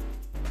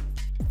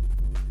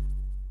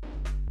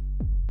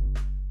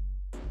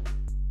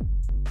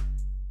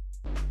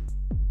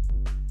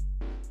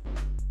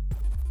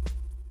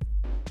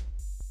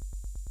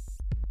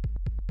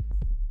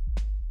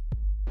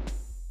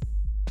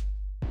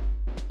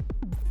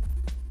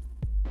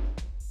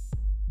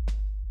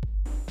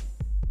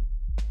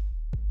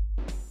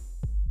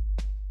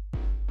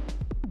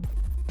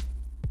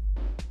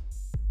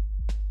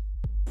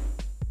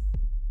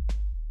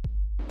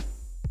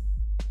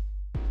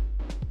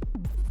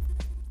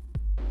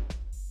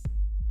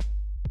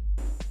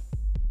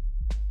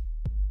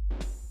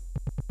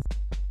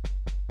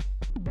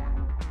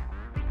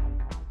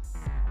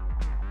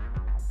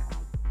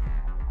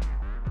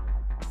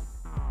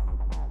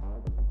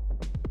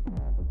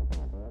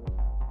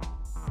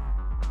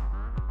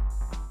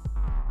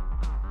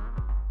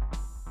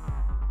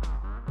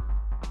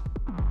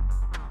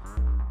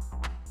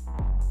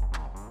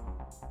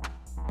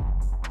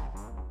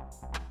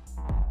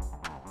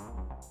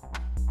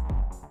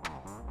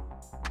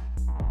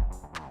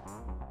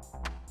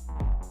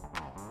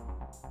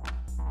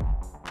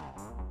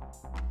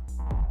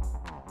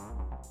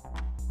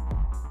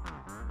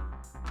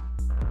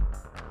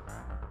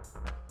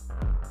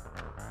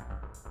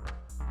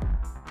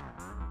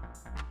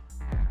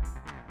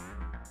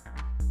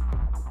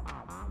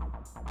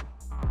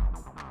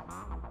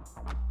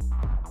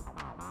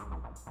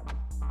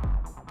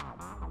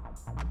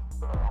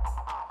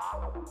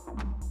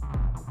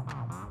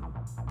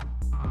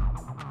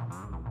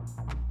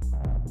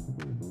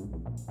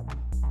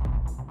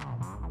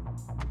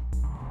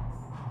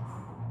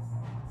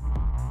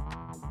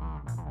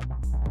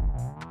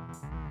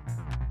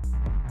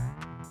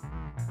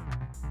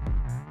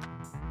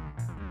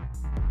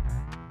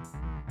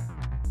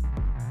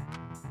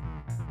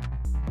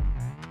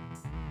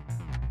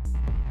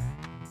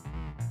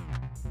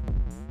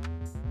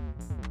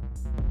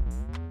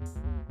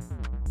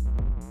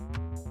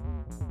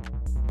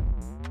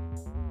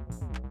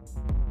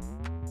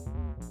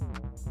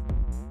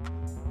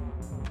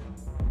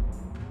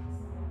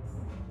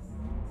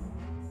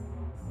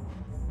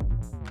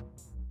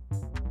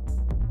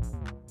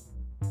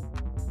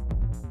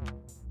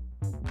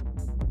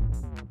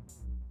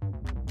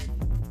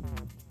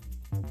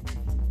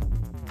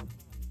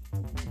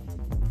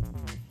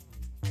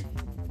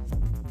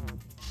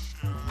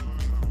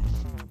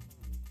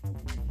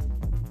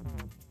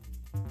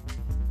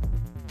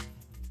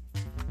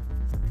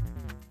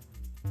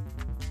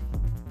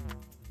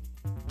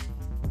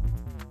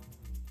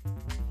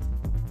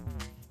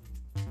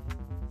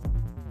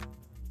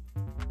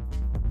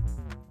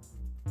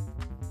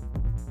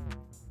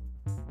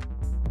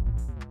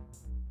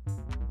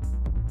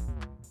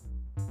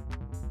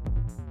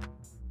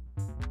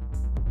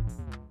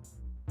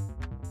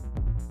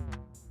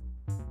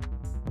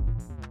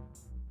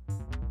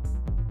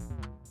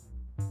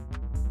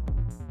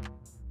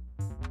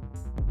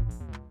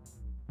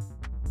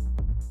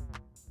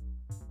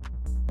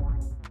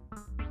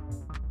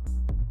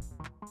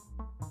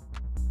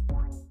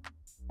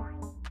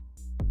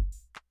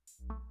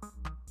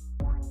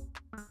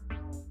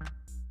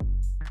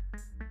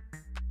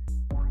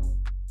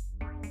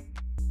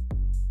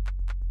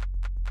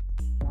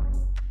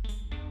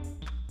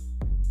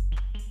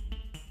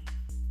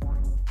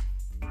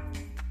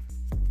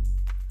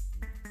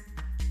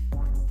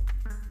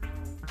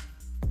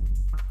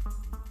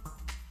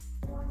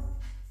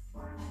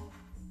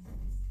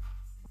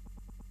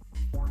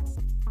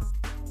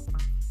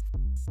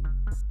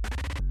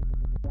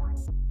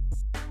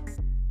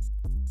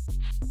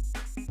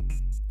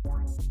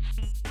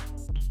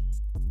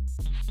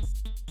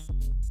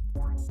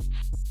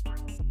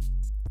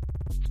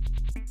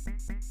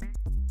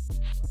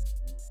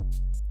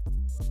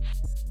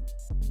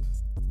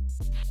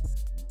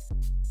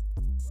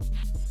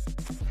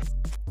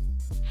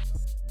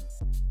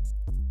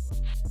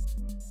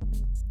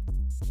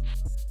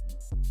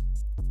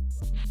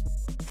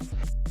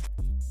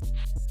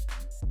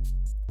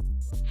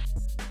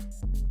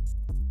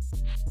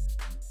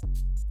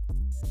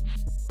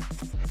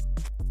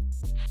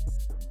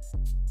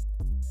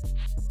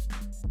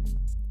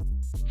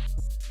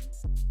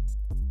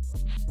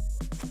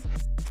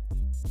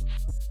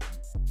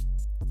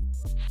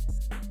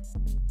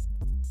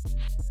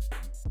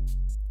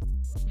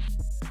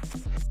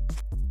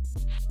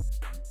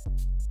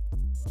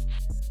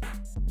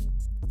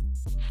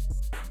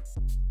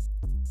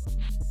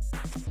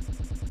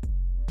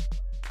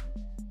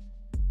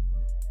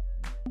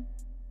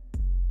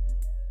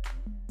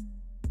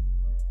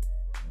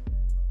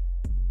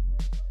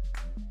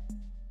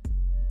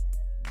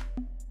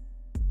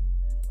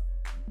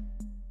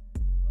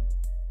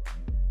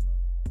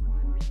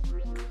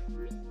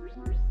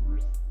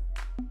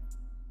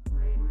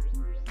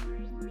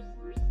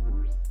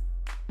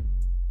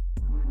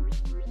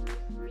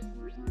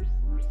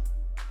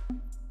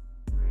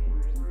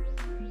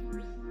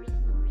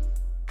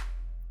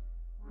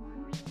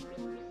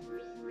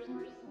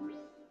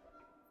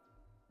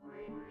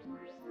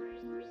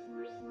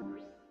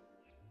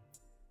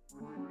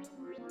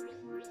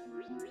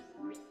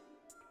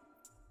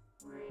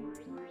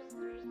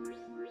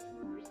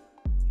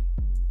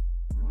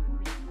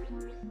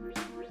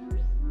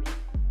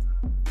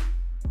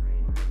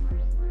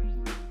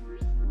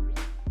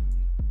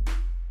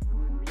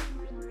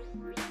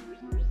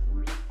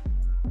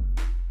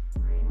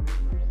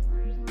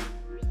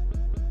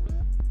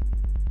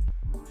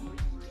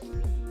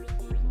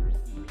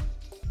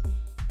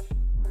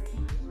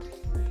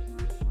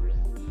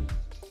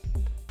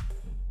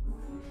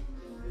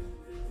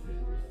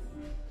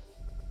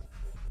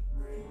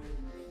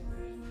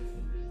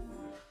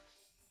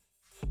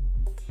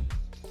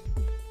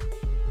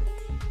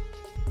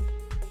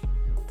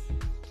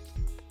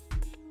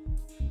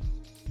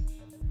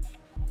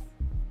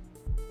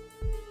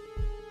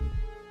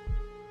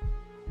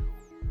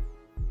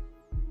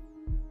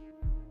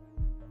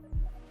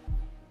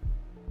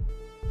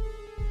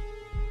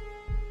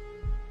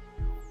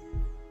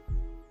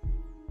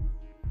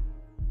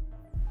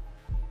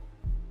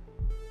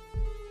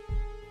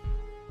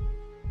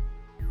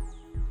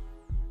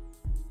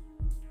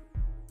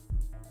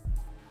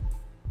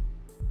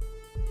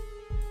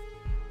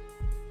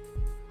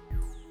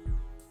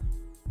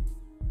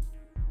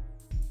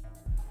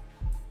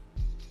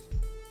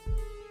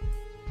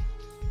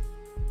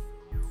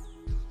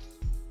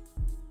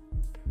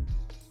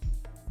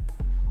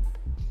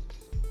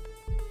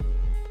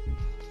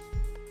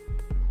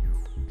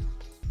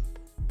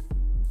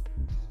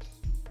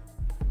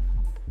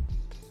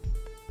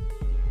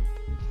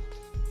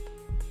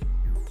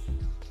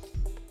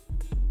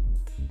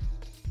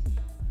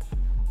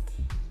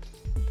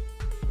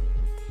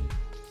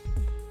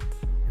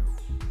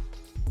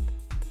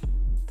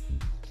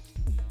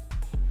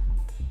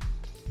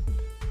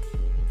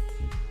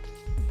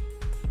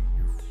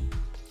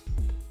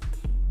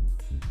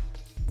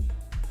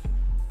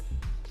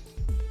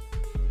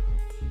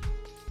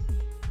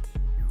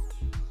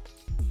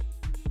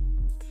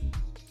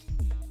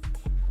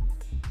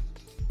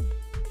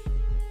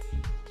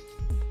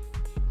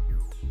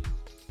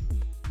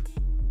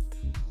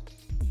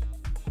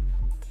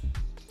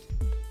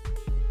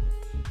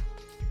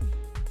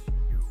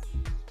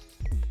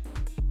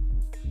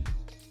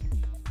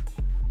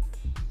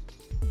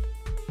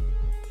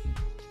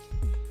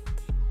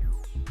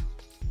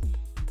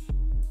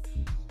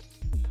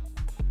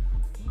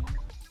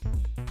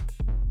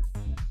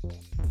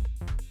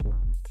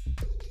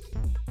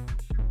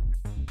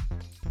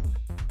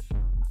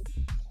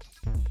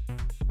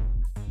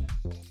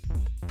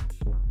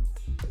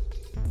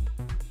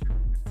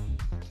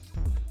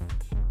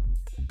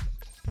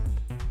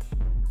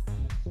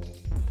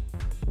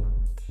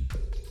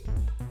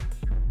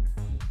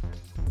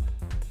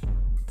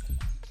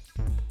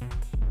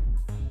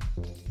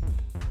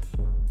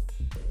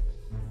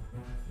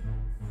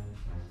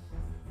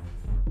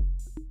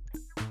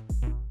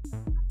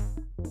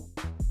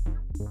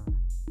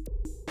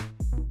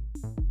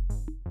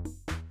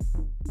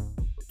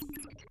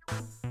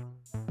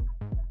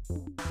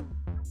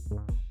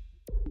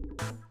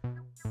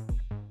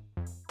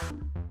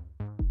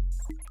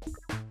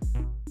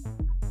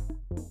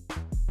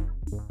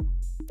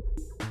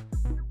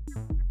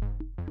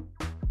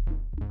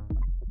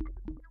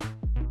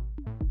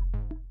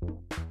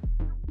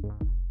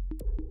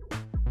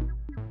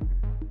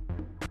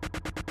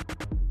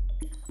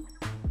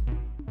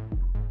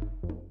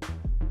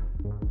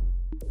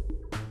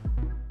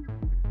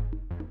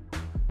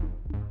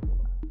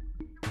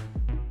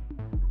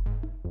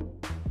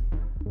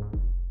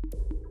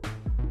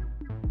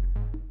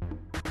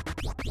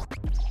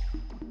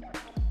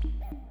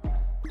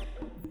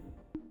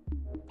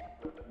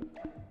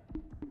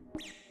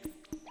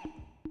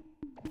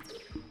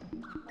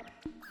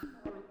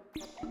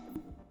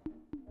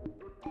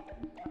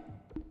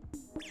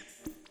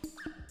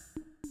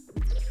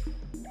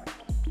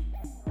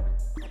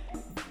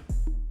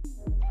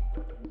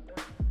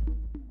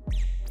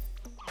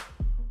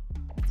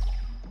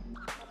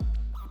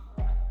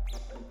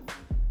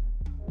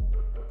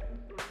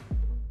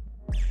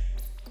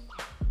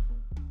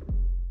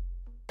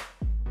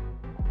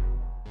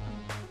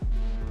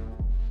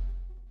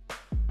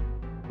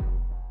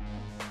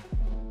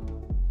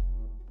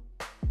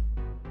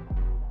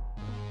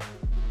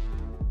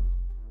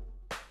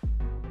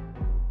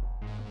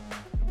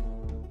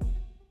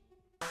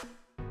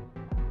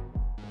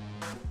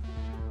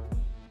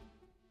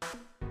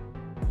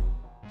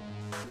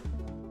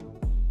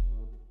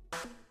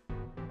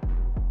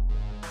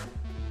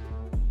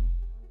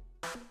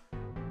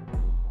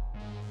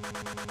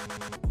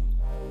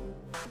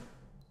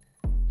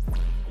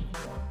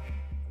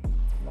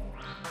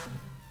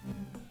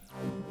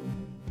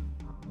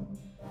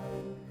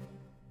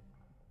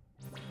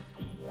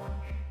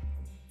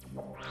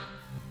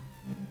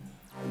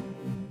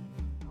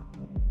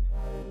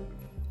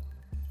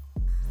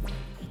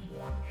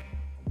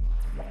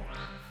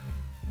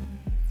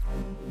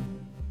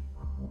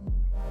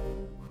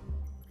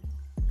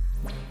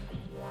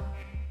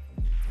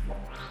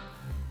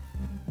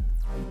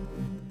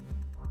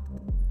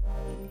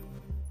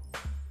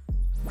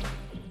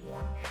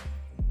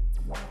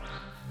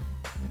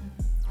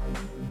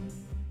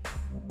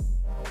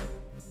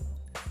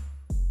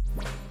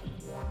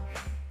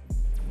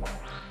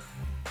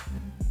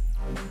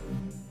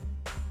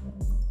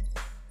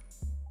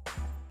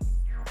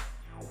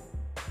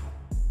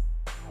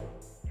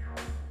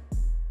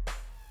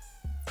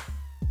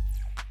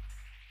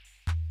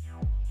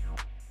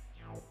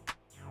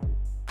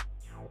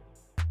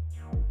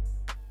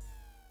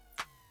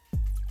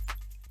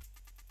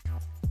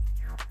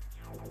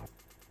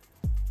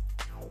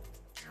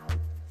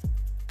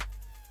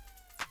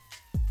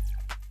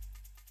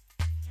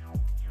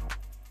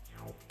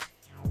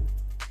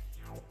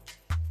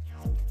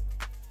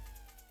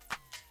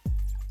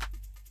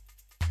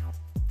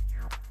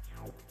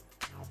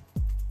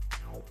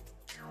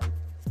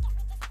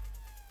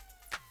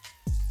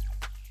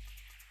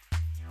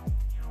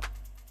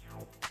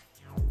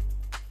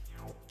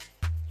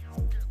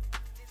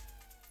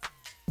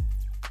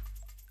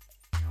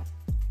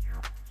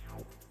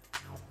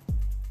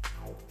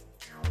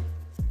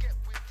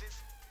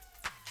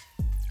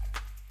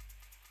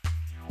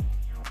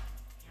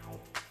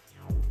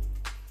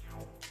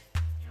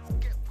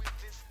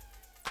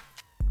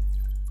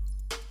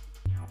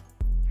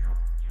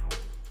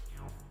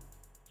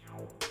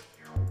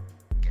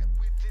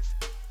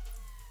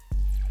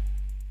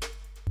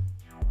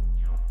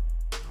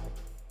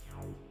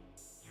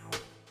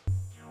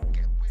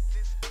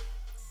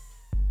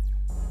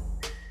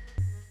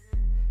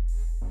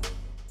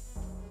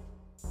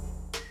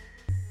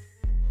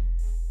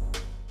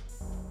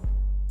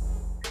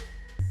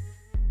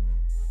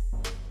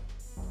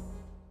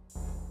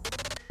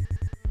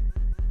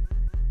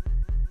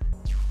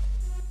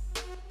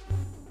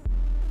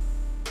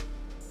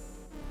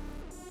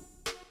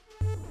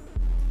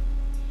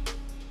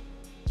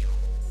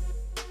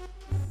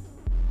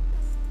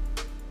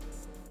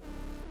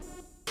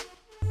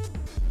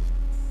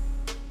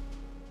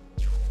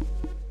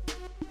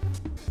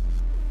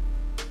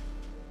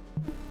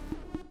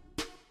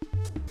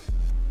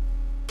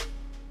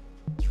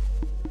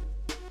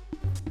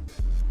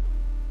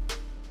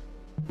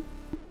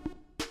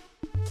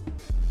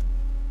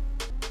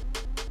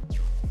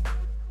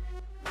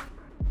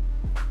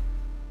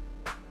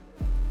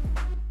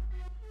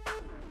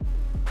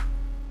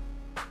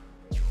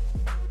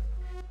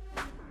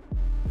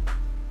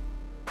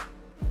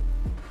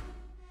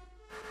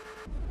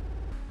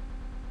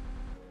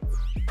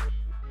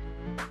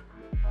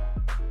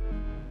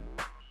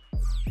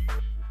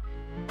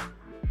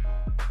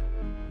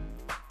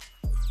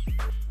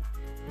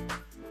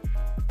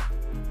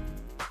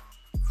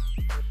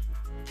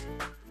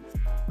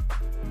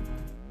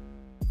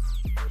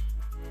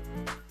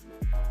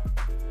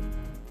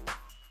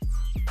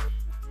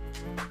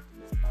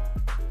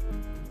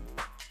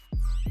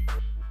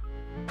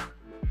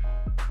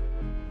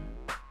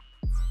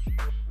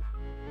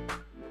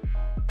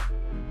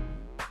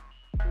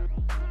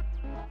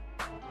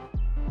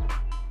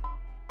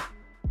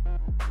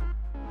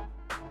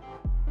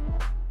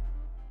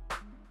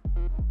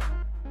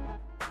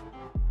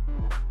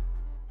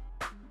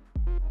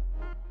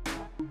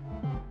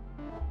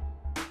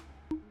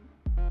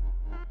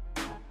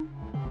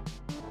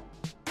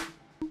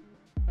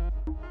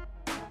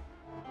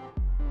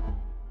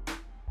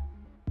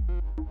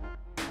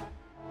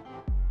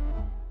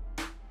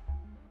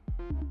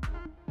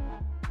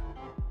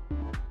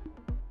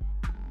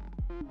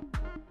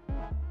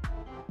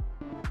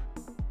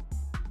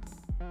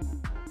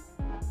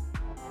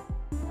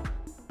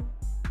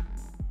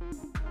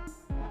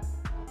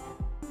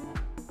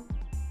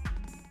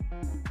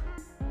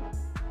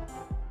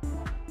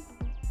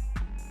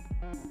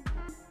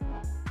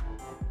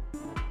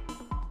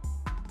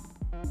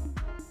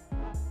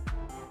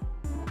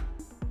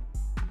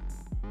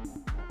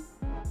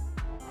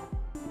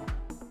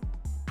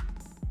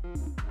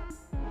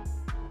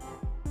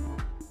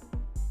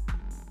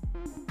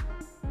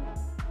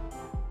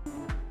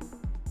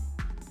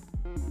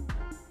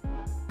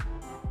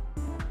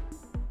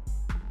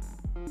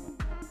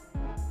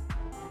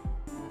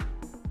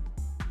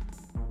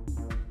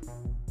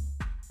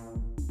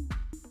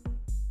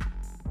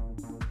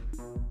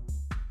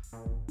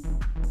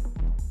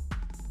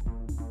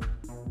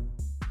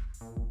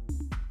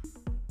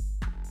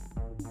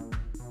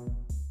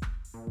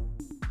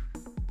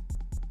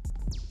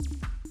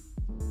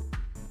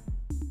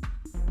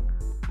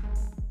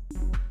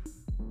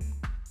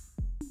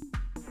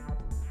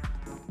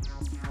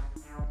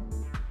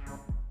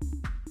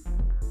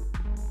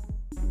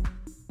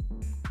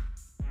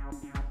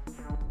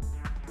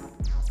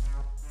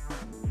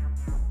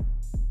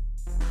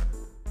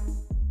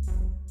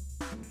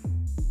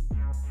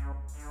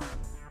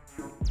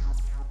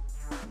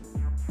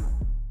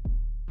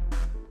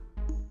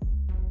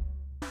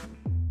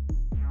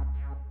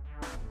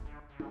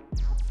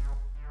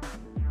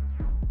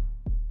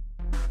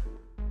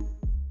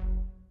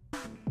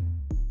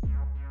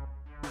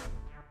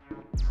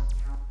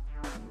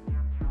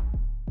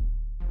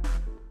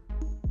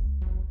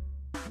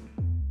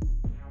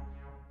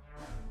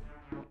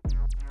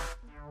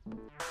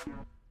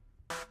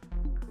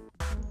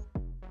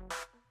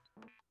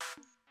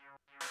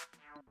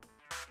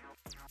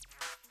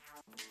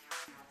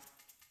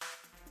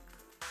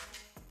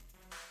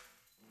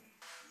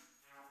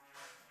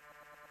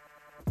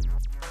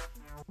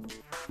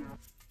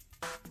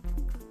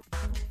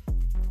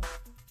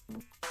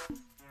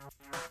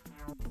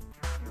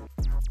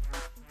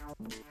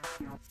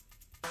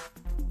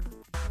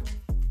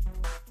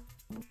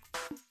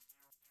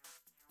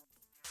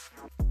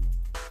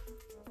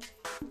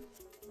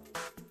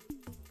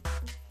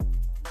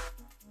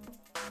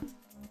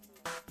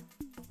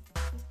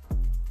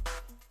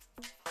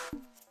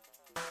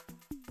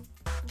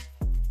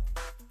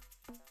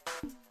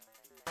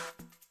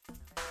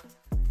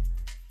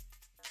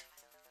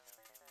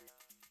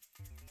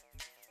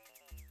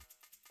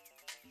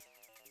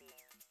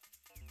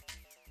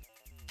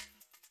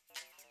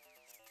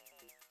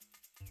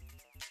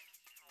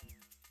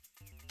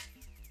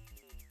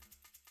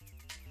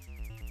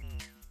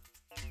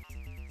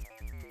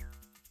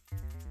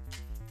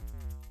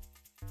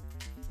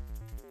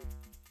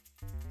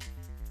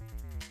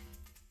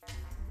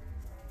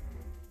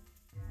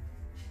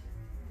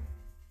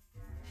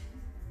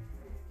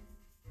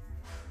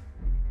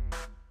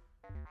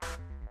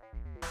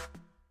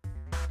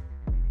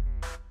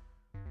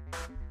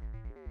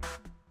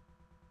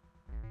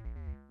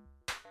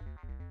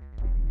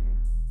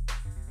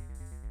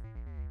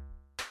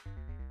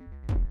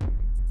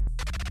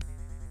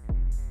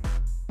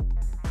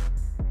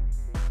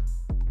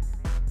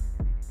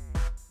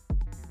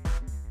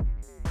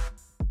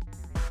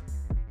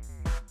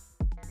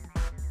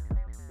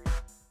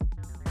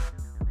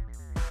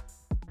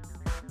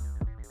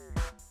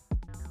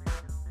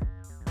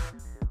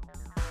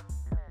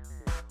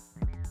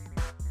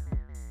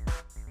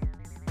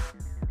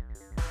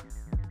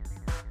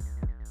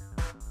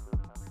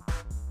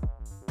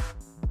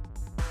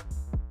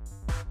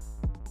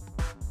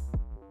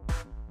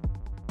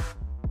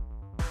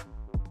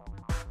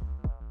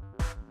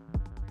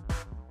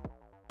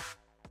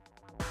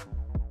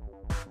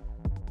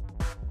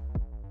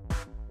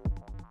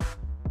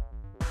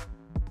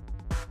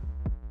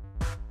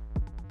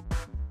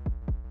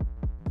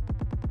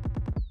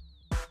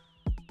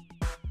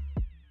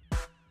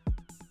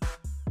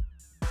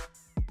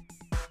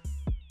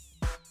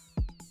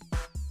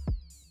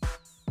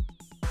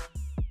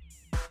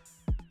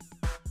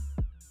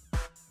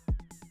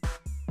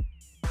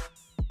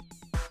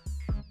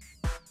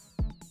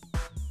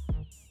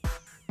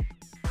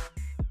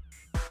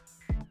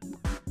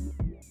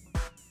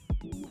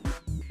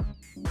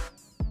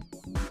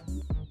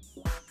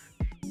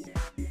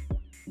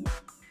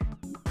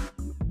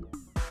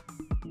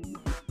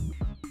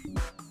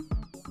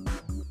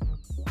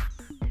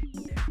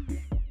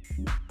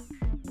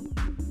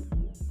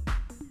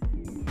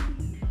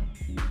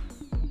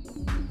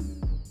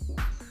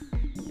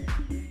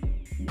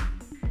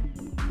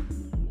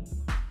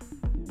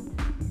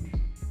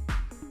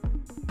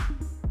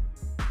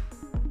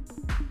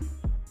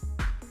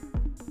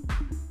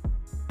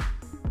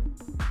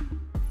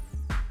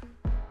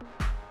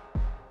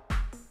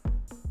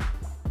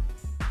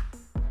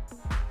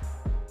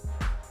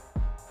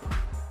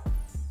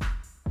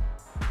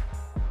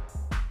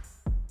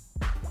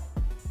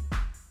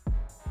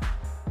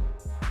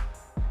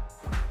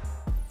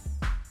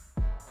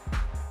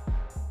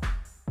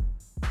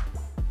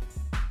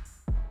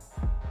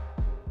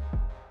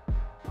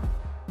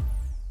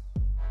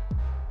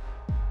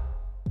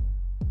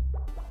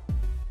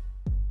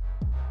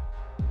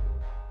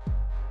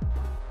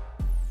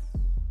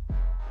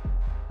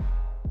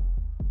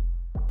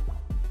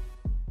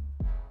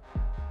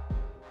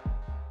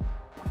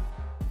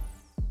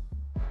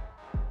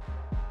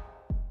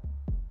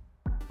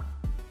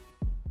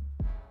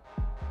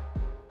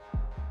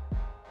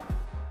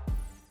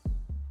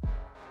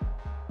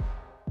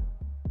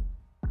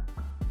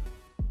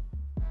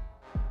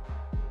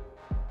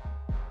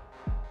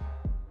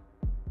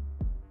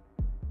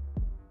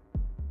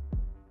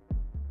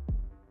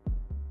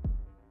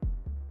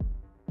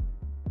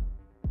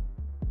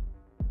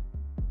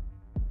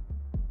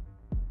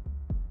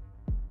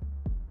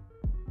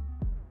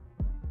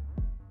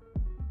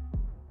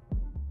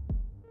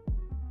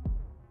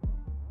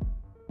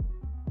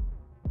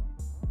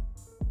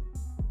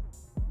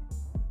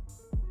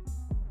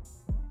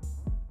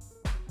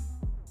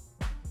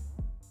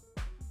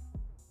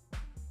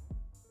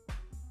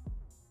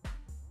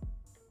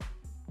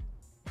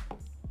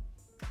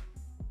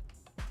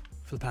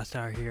 For the past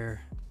hour here,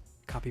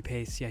 copy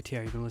paste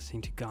CITR. You've been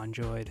listening to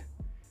Ganjoid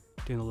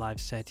doing the live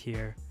set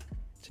here.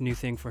 It's a new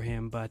thing for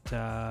him, but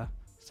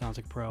sounds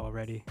like pro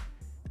already.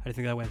 How do you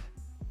think that went?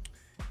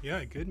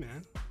 Yeah, good,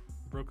 man.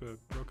 Broke a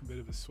bit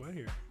of a sweat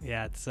here.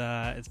 Yeah, it's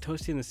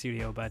toasty in the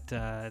studio, but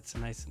it's a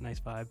nice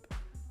vibe.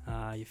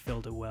 You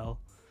filled it well.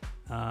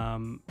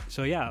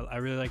 So yeah, I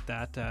really like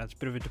that. It's a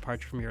bit of a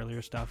departure from your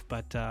earlier stuff,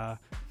 but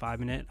 5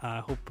 minute.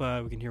 I hope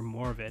we can hear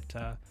more of it.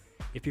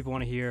 If people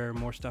want to hear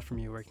more stuff from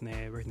you, where can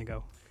they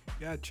go?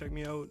 Yeah, check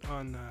me out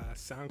on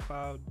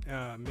SoundCloud,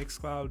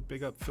 Mixcloud.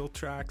 Big up Phil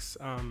Tracks.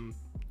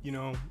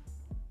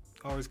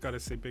 Always got to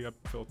say big up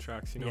Phil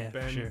Tracks. Yeah,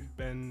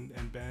 Ben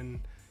have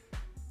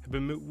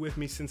been with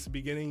me since the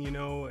beginning.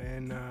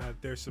 And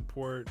their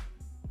support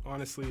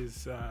honestly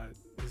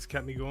has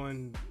kept me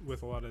going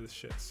with a lot of this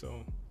shit.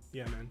 So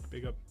yeah, man,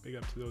 big up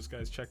to those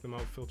guys. Check them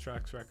out, Phil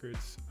Tracks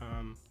Records.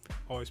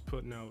 Always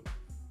putting out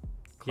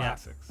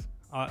classics. Yeah.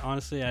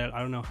 Honestly, I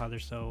don't know how they're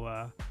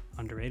so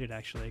underrated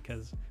actually,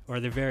 or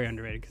they're very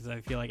underrated because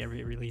I feel like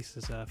every release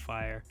is a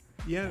fire.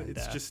 Yeah, And,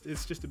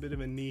 it's just a bit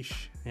of a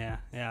niche. Yeah,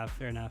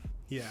 fair enough.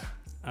 Yeah.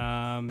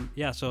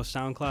 So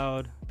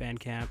SoundCloud,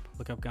 Bandcamp,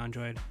 look up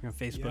Ganjoid. You're on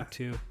Facebook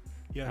too.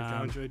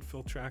 Yeah, Ganjoid,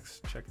 Phil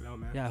Tracks, check it out,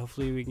 man. Yeah,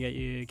 hopefully we can get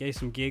you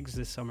some gigs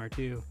this summer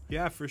too.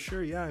 Yeah, for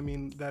sure. Yeah, I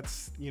mean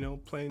that's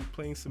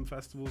playing some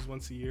festivals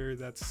once a year.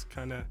 That's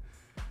kind of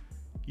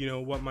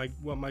what my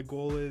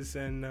goal is,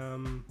 and I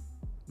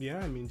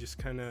mean just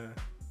kind of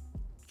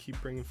keep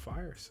bringing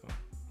fire. So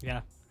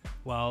yeah,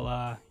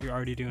 well you're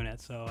already doing it.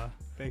 So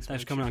thanks for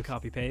coming on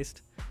Copy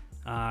Paste.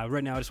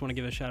 Right now, I just want to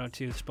give a shout out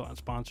to the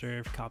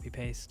sponsor for Copy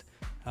Paste.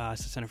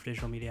 It's the Center for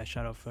Digital Media.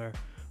 Shout out for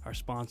our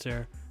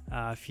sponsor.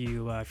 If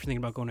you're thinking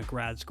about going to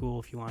grad school,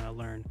 if you want to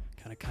learn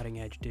kind of cutting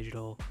edge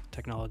digital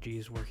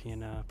technologies, working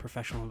in a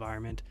professional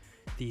environment,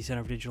 the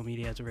Center for Digital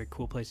Media is a very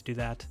cool place to do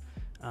that,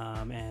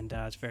 and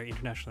it's very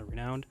internationally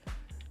renowned.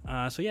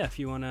 If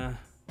you want to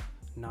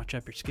notch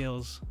up your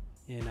skills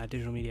in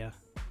digital media,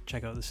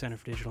 check out the Center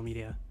for Digital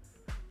Media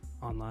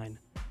online.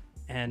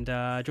 And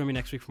join me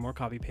next week for more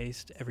Copy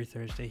Paste every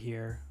Thursday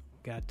here.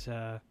 We've got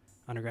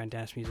underground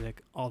dance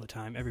music all the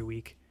time, every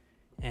week.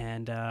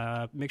 And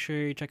make sure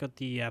you check out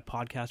the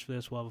podcast for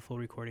this. We'll have a full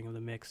recording of the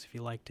mix if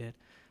you liked it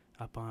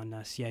up on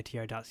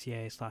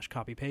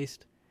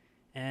citr.ca/copypaste.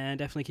 And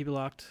definitely keep it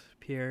locked.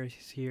 Pierre's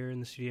here in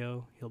the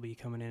studio. He'll be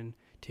coming in,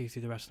 take you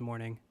through the rest of the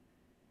morning.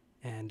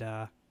 And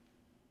have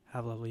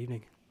a lovely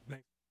evening.